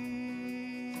redeemed.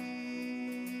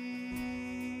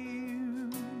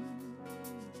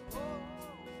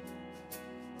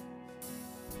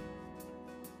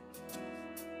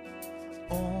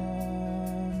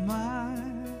 All my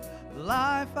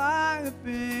life I have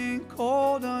been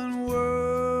called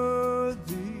unworthy,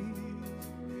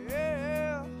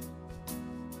 yeah,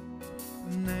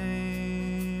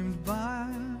 named by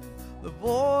the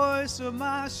voice of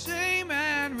my shame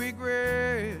and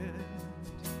regret.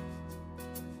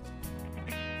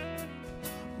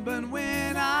 But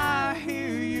when I hear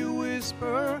you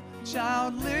whisper,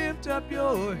 child, lift up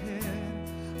your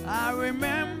head, I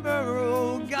remember,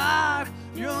 oh God,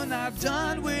 you're not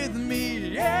done with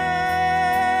me yet.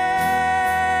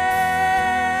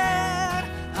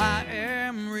 I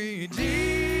am redeemed.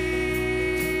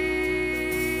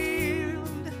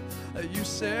 You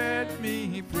set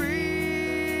me free.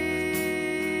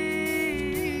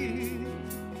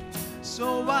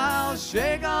 So I'll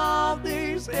shake off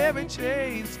these heavy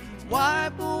chains,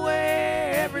 wipe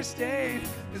away every stain,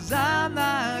 'cause I'm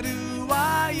not who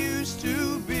I used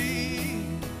to be.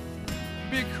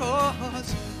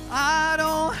 Because I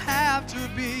don't have to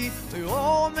be the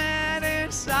old man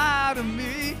inside of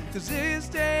me, 'cause this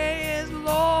day is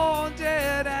long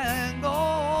dead and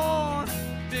gone.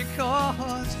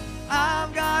 Because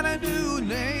I've got a new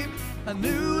name, a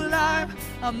new life,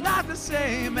 I'm not the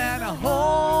same, and a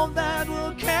home that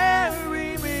will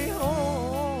carry me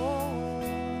home.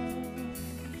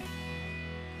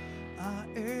 I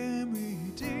am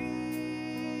redeemed.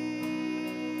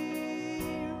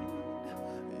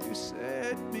 You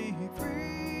set me free.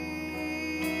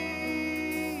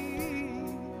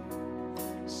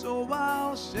 So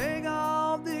I'll shake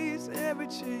off these heavy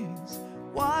chains,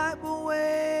 wipe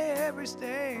away every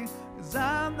stain, 'cause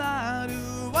I'm not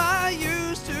who I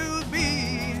used to be.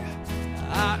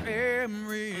 I am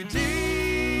redeemed.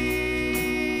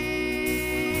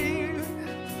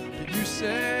 You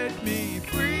set me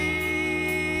free.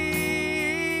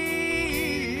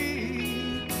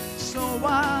 So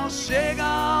I'll shake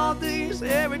off these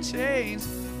heavy chains,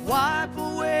 wipe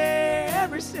away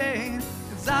every stain,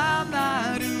 'cause I'm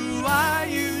not who I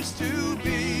used to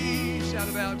be. Shout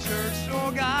it out, church.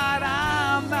 Oh God,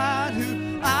 I'm not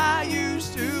who I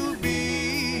used to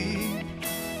be.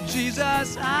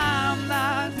 Jesus, I'm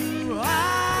not who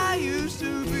I used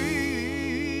to be.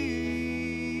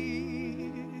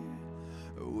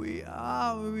 We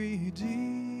are redeemed.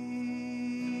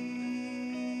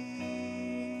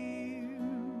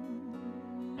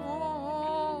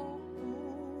 Oh,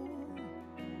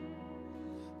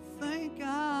 thank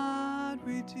God,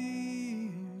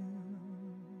 redeemed.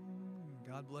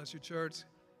 God bless you, church.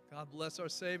 God bless our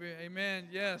Savior. Amen.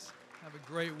 Yes. Have a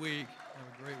great week. Have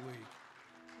a great week.